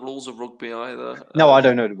don't know the rules of rugby either. No, I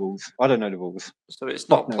don't know the rules. I don't know the rules. So it's Fuck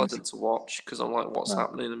not knows. pleasant to watch because I'm like, what's No.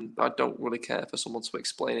 happening? And I don't really care for someone to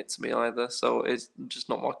explain it to me either. So it's just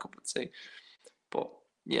not my cup of tea. But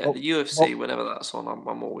yeah, What- the UFC, whenever that's on,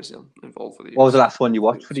 I'm always involved with the UFC. What was the last one you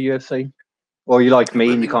watched for the UFC? Or you like me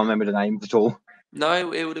It and you would've can't remember the names at all?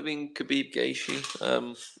 No, it would have been Khabib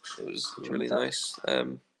Gaethje. It was really nice.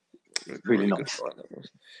 Really Really good nice. fight that was.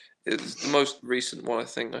 It's the most recent one, I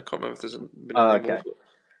think. I can't remember if there's been Oh, any more, okay.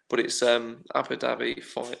 but it's Abu Dhabi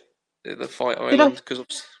fight, the fight Did I? island,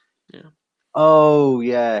 because yeah. Oh,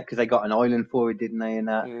 yeah, because they got an island for it, didn't they? And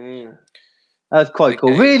that. Mm. That's quite cool.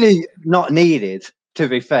 Again, Really not needed, to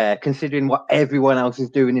be fair, considering what everyone else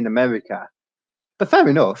is doing in America. But fair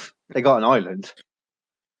enough. They got an island.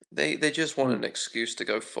 they just want an excuse to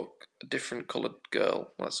go fuck a different coloured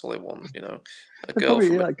girl. That's all they want, you know, a They girl probably,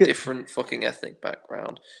 from a like, it different fucking ethnic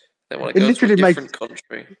background. They want to go to a literally makes. different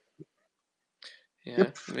country. Yeah,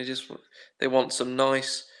 Yep. they want some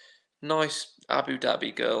nice Abu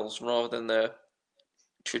Dhabi girls rather than their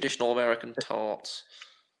traditional American tarts.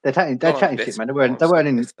 They're chatting God, I'm shit, bitter. man. Oh, I'm They so weren't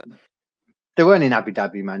in. bitter. They weren't in Abu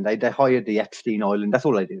Dhabi, man. They hired the Epstein Island. That's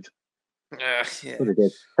all they did. Yeah, That's what they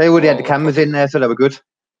did. They already had the Well, cameras in there, so they were good.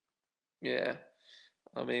 yeah.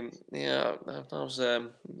 I mean, yeah, that was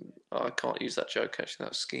I can't use that joke actually.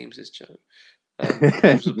 That was Schemes' joke.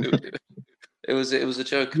 It was a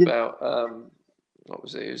joke Yeah. about what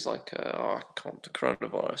was it? It was like I can't. The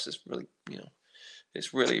coronavirus is really, you know,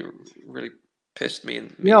 it's really pissed me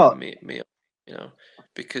and me Yeah. me, you know,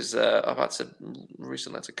 because I've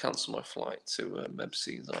recently had to cancel my flight to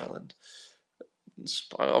Epstein's Island.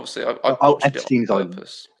 Obviously, I butchered Epstein's it on Island.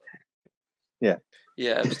 purpose. Yeah.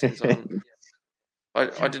 Yeah, Epstein's Island. I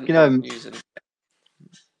didn't You know, want to use it.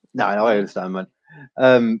 no, I understand, man.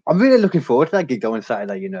 I'm really looking forward to that gig on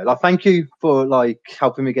Saturday. You know, like, thank you for like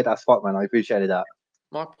helping me get that spot, man. I appreciated that.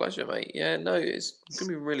 My pleasure, mate. Yeah, no, it's gonna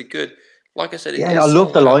be really good. Like I said, Yeah, it's I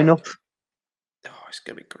love sold the out. lineup. Oh, it's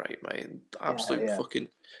gonna be great, mate. Absolute Yeah. fucking.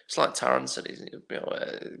 It's like Taran said, you know,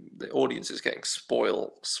 the audience is getting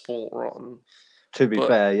spoiled rotten. To be But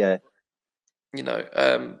fair, yeah, you know,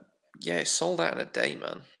 yeah, it sold out in a day,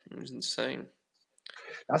 man. It was insane.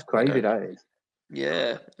 that's You crazy. know, That is.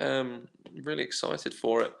 yeah, really excited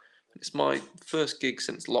for it. It's my first gig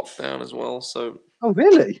since lockdown as well, so Oh,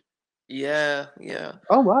 really? yeah.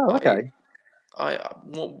 Oh, wow. Okay.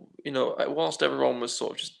 Well, you know, whilst everyone was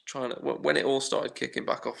sort of just trying to, when it all started kicking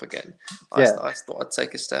back off again, Yeah. I thought I'd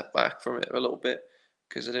take a step back from it a little bit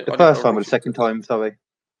because I The didn't first know time or the second time? Sorry.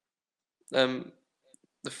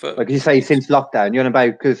 the first. Like you say, since lockdown, you're on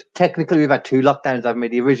about, because technically we've had 2 lockdowns. I've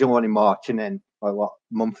made the original one in March, and then like what,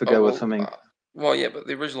 a month ago or something. Well, yeah, but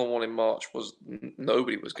the original one in March was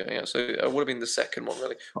nobody was going out, so it would have been the second one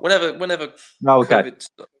really. Whenever Oh, okay. COVID,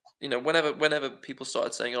 you know, whenever people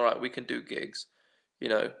started saying, "All right, we can do gigs," you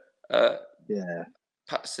know, Yeah.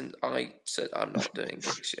 Patterson, I said, "I'm not doing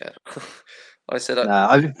gigs yet." I said,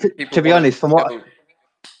 to be honest, from what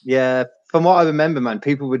I remember, man,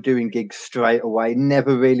 people were doing gigs straight away,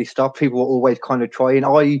 never really stopped. People were always kind of trying.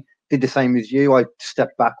 I did the same as you. I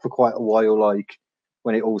stepped back for quite a while, like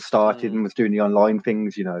when it all started, and was doing the online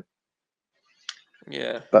things, you know.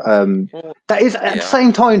 Yeah. But that is at the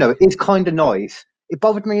same time, though, it's kind of nice. It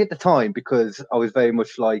bothered me at the time because I was very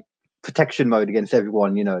much like protection mode against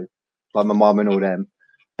everyone, you know, like my mum and all them.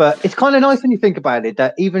 But it's kind of nice when you think about it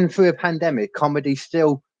that even through a pandemic, comedy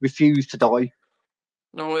still refused to die.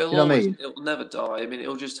 No, it'll never die. I mean,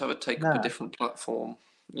 it'll just have to take up a different platform.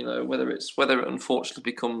 You know, whether it unfortunately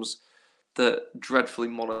becomes the dreadfully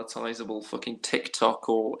monetizable fucking TikTok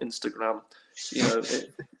or Instagram. You know,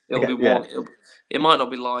 it'll be one. It might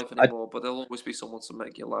not be live anymore, but there'll always be someone to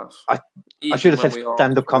make you laugh. I should have said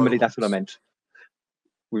stand-up comedy. That's what I meant.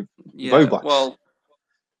 With robots. Well,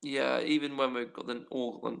 yeah. Even when we've got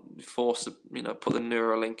all forced to, you know, put the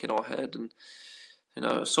Neuralink in our head, and you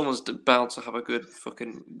know, someone's bound to have a good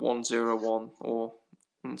fucking 101, or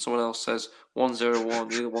someone else says 101,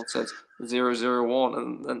 the other one says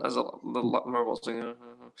 001, and as a the robot saying,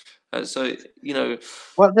 so you know.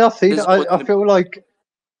 Well, I see that. I feel like,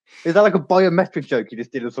 is that like a biometric joke you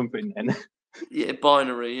just did or something? Then yeah,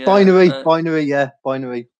 binary. Yeah, binary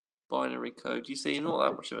code. You see, you're not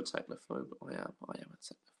that much of a technophobe. I am a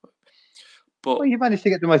technophobe. But well, you managed to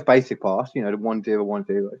get the most basic part. You know, the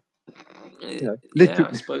 1010. You know, yeah,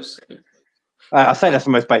 I suppose so. I say that's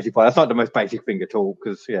the most basic part. That's not the most basic thing at all,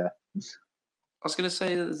 because I was going to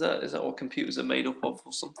say, is that what computers are made up of,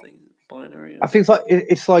 or something binary? I think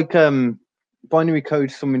it's like binary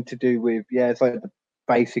code, something to do with it's like the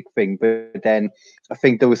basic thing. But then I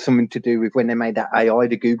think there was something to do with when they made that AI,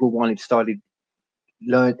 the Google one. It started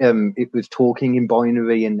it was talking in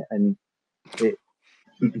binary and it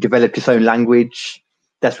developed its own language.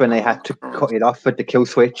 That's when they had to cut it off at the kill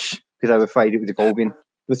switch because they were afraid it was evolving.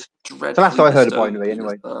 So that's how I heard of binary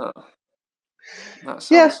anyway. That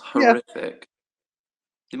sounds horrific.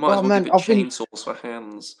 You might as well give it chainsaws for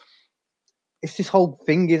hands. It's this whole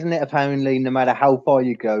thing, isn't it? Apparently, no matter how far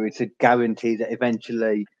you go, it's a guarantee that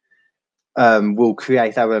eventually we'll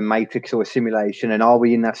create our own matrix or a simulation. And are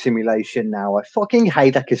we in that simulation now? I fucking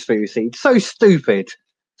hate that conspiracy. It's so stupid,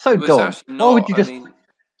 so dumb. Why would you just?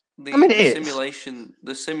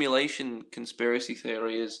 The simulation conspiracy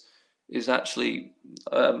theory is actually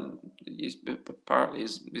apparently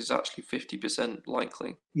is actually 50%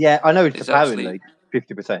 likely. Yeah, I know it's apparently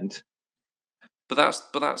 50%. But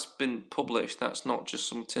that's been published. That's not just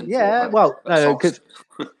some tinfoil. Yeah, well, no, because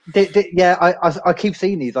I keep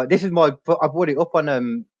seeing these. Like, this is I brought it up on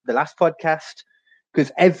the last podcast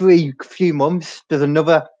because every few months there's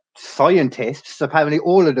another scientist. Apparently,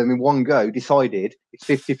 all of them in one go decided it's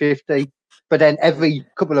 50-50. But then every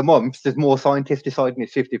couple of months there's more scientists deciding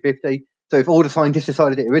it's 50-50. So if all the scientists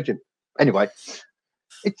decided it originally, anyway,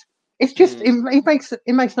 it's just it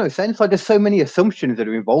makes no sense. Like, there's so many assumptions that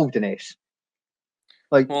are involved in it.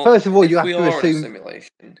 Like, first of all, you have to assume. In a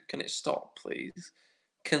simulation, can it stop, please?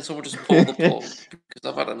 Can someone just pull the plug? Because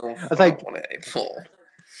I've had enough. I don't want it anymore.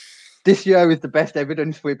 This year is the best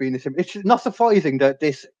evidence we're being a simulation. It's not surprising that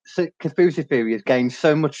this conspiracy theory has gained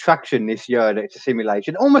so much traction this year that it's a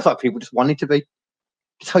simulation. Almost like people just want it to be.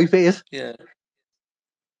 Just hope it is. Yeah.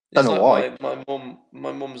 Don't know why.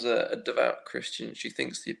 My mum's a devout Christian. She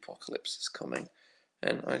thinks the apocalypse is coming,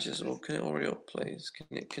 and I just, can it hurry up, please? Can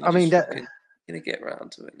you get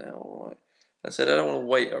around to it now? All right. I said, I don't want to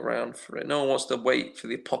wait around for it. No one wants to wait for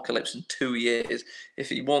the apocalypse in 2 years. If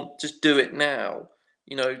you want, just do it now.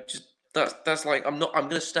 You know, just that's like I'm going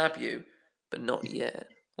to stab you, but not yet.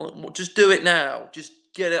 Just do it now. Just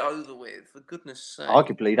get it over with, for goodness sake.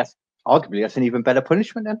 Arguably, that's an even better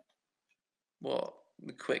punishment then. What?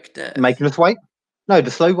 The quick death? Making us wait? No,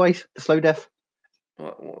 the slow wait, the slow death.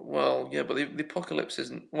 Well, yeah, but the apocalypse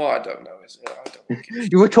isn't. Well, I don't know. Is it? I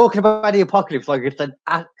don't You were talking about the apocalypse like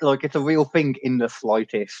it's a real thing in the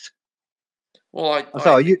slightest. Well, I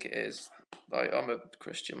think it is. I'm a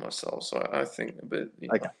Christian myself, so I think a bit.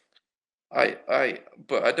 Okay.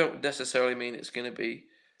 But I don't necessarily mean it's going to be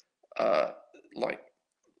like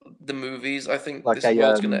the movies. I think this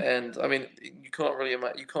world's going to end. I mean, you can't really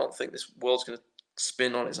imagine. You can't think this world's going to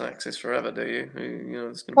spin on its axis forever, do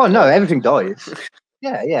you? No, everything dies.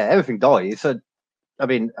 Yeah, everything dies. So, I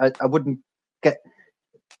mean, I wouldn't get.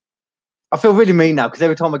 I feel really mean now because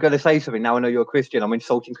every time I go to say something, now I know you're a Christian, I'm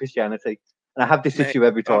insulting Christianity, and I have this issue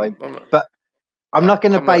every time. But I'm not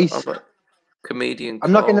going to base. I'm a comedian.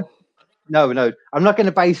 I'm not going to. No, I'm not going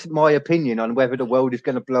to base my opinion on whether the world is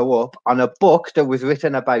going to blow up on a book that was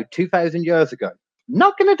written about 2,000 years ago.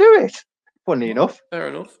 Not going to do it. Funny enough. Fair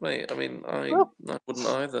enough, mate. I mean, I wouldn't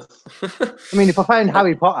either. I mean, if I found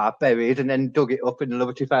Harry Potter buried and then dug it up in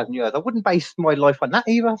another 2,000 years, I wouldn't base my life on that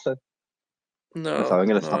either. So. No, I'm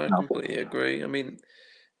going to stop now. I completely agree. I mean,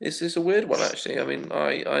 it's a weird one, actually. I mean,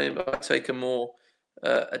 I take a more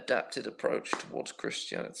adapted approach towards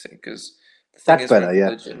Christianity because the thing that's better,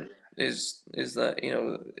 religion is that, you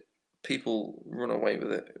know, people run away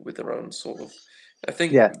with it with their own sort of. I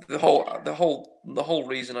think the whole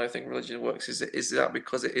reason I think religion works is that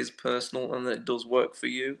because it is personal and that it does work for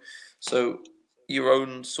you. So your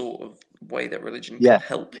own sort of way that religion can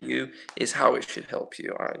help you is how it should help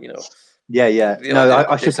you. No,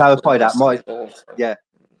 I should clarify that.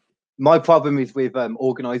 My problem is with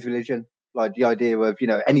organized religion. Like the idea of, you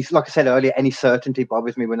know, like I said earlier, any certainty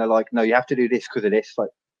bothers me when they're like, no, you have to do this because of this.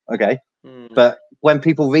 Like, okay. But when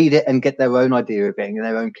people read it and get their own idea of it and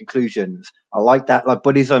their own conclusions, I like that. Like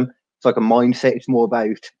Buddhism, it's like a mindset. It's more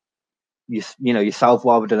about yourself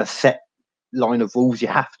rather than a set line of rules you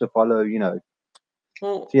have to follow. You know.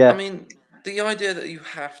 Well, I mean, the idea that you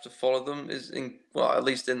have to follow them is at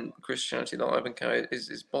least in Christianity that I've encountered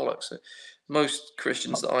is bollocks. So most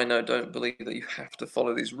Christians that I know don't believe that you have to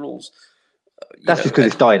follow these rules. That's just because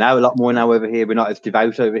it's dying out a lot more now over here. We're not as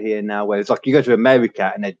devout over here now. Whereas, like, you go to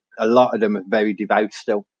America and a lot of them are very devout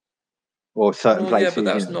still, or certain places. Yeah,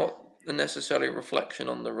 but that's not necessarily a reflection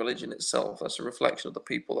on the religion itself. That's a reflection of the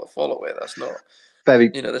people that follow it. That's not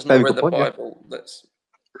very. You know, there's nowhere in the Bible that's.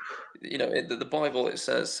 You know, the Bible it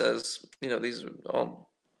says these aren't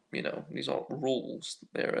rules.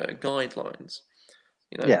 They're guidelines.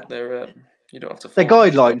 You know, they're you don't have to. They're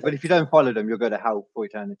guidelines, but if you don't follow them, you'll go to hell for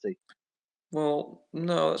eternity. Well,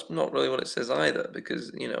 no, that's not really what it says either,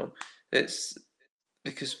 because it's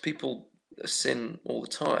because people sin all the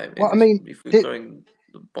time. Well, I mean, If we're going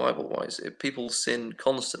Bible-wise, people sin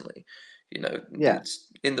constantly. yeah, It's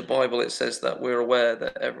in the Bible. It says that we're aware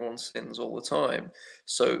that everyone sins all the time.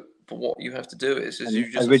 So, but what you have to do is and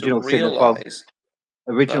you just have to original sin as well. realize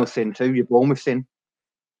Original that. sin too. You're born with sin.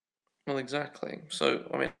 Well, exactly. So,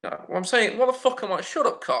 I mean, I'm saying, what the fuck am I? Shut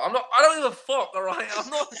up, Carl. I don't give a fuck. All right. I'm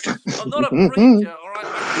not a preacher. All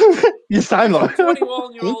right. You sound like a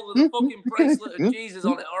 21-year-old with a fucking bracelet of Jesus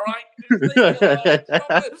on it. All right.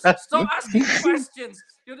 Stop asking questions.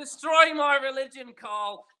 You're destroying my religion,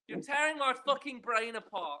 Carl. You're tearing my fucking brain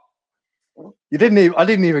apart. You didn't even. I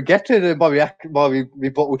didn't even get to my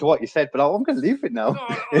rebuttal to what you said, but I'm going to leave it now.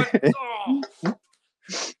 God,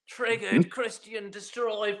 triggered. Christian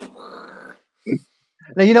destroyed.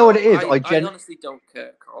 Now you know what it is. I honestly don't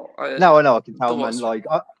care, Carl. I know. I can tell, man. Like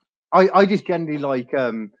I just generally like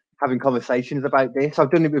having conversations about this.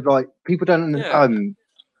 I've done it with like people don't. Yeah.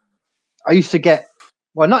 I used to get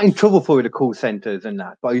not in trouble for the call centers and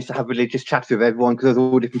that, but I used to have religious chats with everyone because there's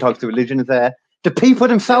all different types of religions there. The people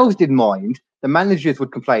themselves didn't mind. The managers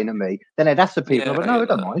would complain at me. Then I'd ask the people, but no, I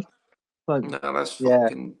don't mind. Like, no, that's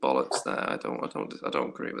fucking bollocks. There, I don't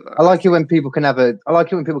agree with that. I like it when people can have a. I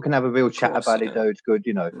like it when people can have a real chat about it. Though it's good,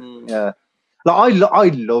 Yeah. Like I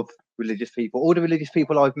love religious people. All the religious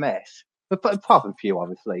people I've met, but apart from a few,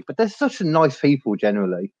 obviously. But they're such nice people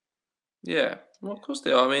generally. Yeah, well, of course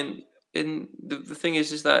they are. I mean, the thing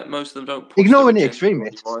is that most of them don't push ignoring the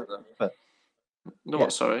extremists. But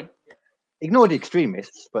what? Sorry. Ignore the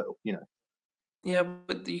extremists, but Yeah,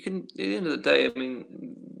 but you can. At the end of the day, I mean,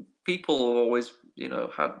 people have always,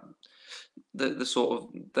 had the sort of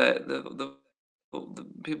the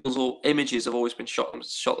people's images have always been shot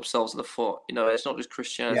themselves in the foot. It's not just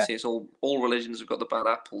Christianity; it's all religions have got the bad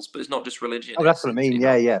apples. But it's not just religion. Oh, that's what I mean.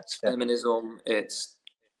 It's feminism. It's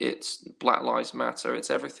Black Lives Matter. It's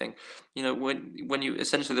everything. When you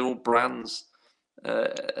essentially they're all brands.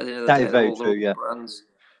 At the end of the day, is very true. Yeah. Brands.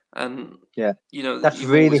 And that's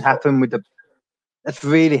really happened with the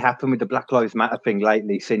Black Lives Matter thing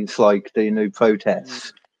lately since like the new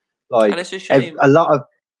protests. Like, and it's a shame. A lot of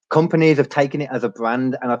companies have taken it as a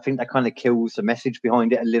brand, and I think that kind of kills the message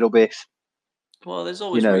behind it a little bit. Well, there's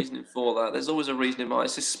always reasoning for that. There's always a reason why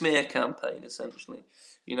it's a smear campaign, essentially.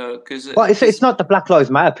 Because it's not the Black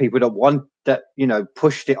Lives Matter people that want that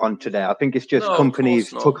pushed it onto there. I think it's just companies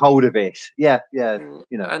took hold of it. Yeah. And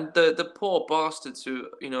the poor bastards who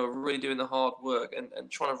are really doing the hard work and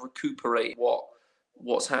trying to recuperate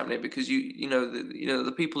what's happening, because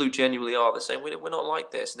the people who genuinely are, they're saying we're not like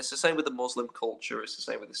this, and it's the same with the Muslim culture. It's the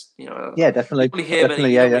same with this. Yeah, definitely. You don't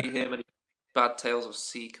really hear many bad tales of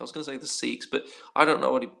Sikh. I was going to say the Sikhs, but I don't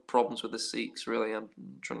know any problems with the Sikhs really. I'm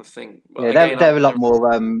trying to think. Well, they're a lot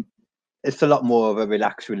more. It's a lot more of a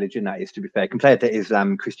relaxed religion, that is, to be fair, compared to Islam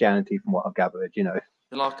and Christianity, from what I've gathered. They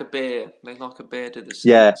like a beer. They like a beer to the Sikhs.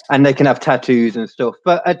 Yeah, and they can have tattoos and stuff.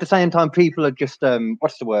 But at the same time, people are just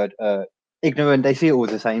what's the word? Ignorant. They see it all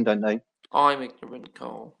the same, don't they? I'm ignorant,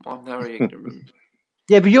 Carl. I'm very ignorant.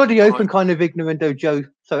 Yeah, but you're the open kind of ignorant, though, Joe.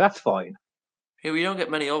 So that's fine. Yeah, we don't get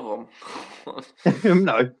many of them.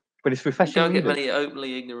 No, but it's refreshing. You don't get many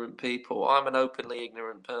openly ignorant people. I'm an openly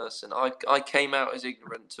ignorant person. I came out as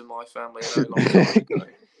ignorant to my family a very long time ago.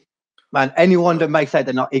 Man, anyone that makes out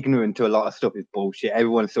they're not ignorant to a lot of stuff is bullshit.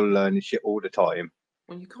 Everyone's still learning shit all the time.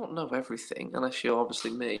 Well, you can't know everything unless you're obviously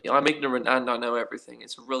me. I'm ignorant and I know everything.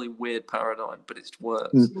 It's a really weird paradigm, but it's worse.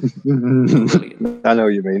 I know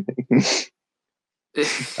what you mean.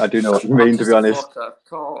 I do know what you mean, to be honest.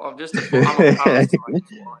 I'm a parasite.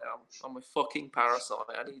 I'm a fucking parasite.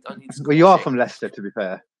 I need. Well, you are from Leicester, to be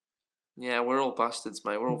fair. Yeah, we're all bastards,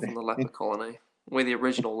 mate. We're all from the leper colony. We're the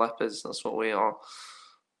original lepers. That's what we are.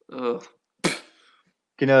 Ugh.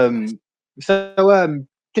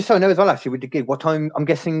 Just so I know as well, actually, with the gig, what time? I'm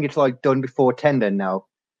guessing it's like done before 10 then now,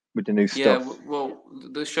 with the new stuff. Yeah, well,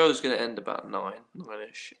 the show's going to end about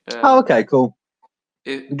 9-ish. Okay, cool.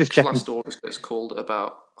 Just checking. Last order gets called at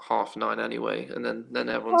about 9:30 anyway, and then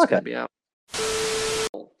everyone's going to be out.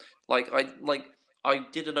 I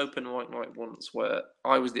did an open mic night once where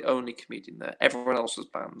I was the only comedian there. Everyone else was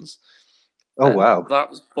bands. Oh wow, that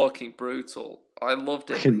was fucking brutal. I loved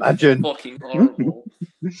it. I can imagine. Fucking horrible.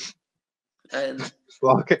 And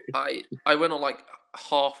I went on like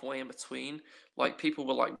halfway in between. Like people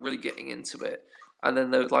were like really getting into it. And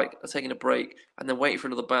then they were like taking a break and then waiting for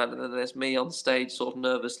another band. And then there's me on stage sort of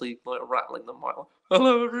nervously like rattling the mic. Like,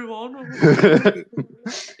 hello, everyone.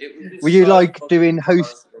 Were you like doing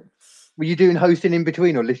host? Were you doing hosting in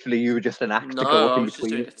between, or literally you were just an actor? No, I was just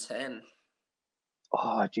doing a 10.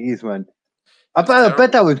 Oh, jeez, man. I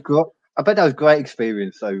bet that was good. I bet that was a great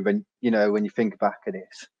experience though. When you think back at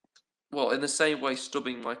this. Well, in the same way,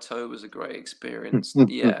 stubbing my toe was a great experience.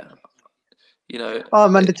 Yeah. Oh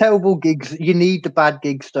man, the terrible gigs. You need the bad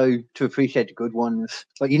gigs though to appreciate the good ones.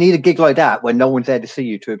 Like you need a gig like that when no one's there to see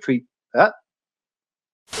you to appreciate that.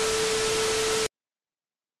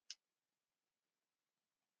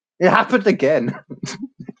 It happened again.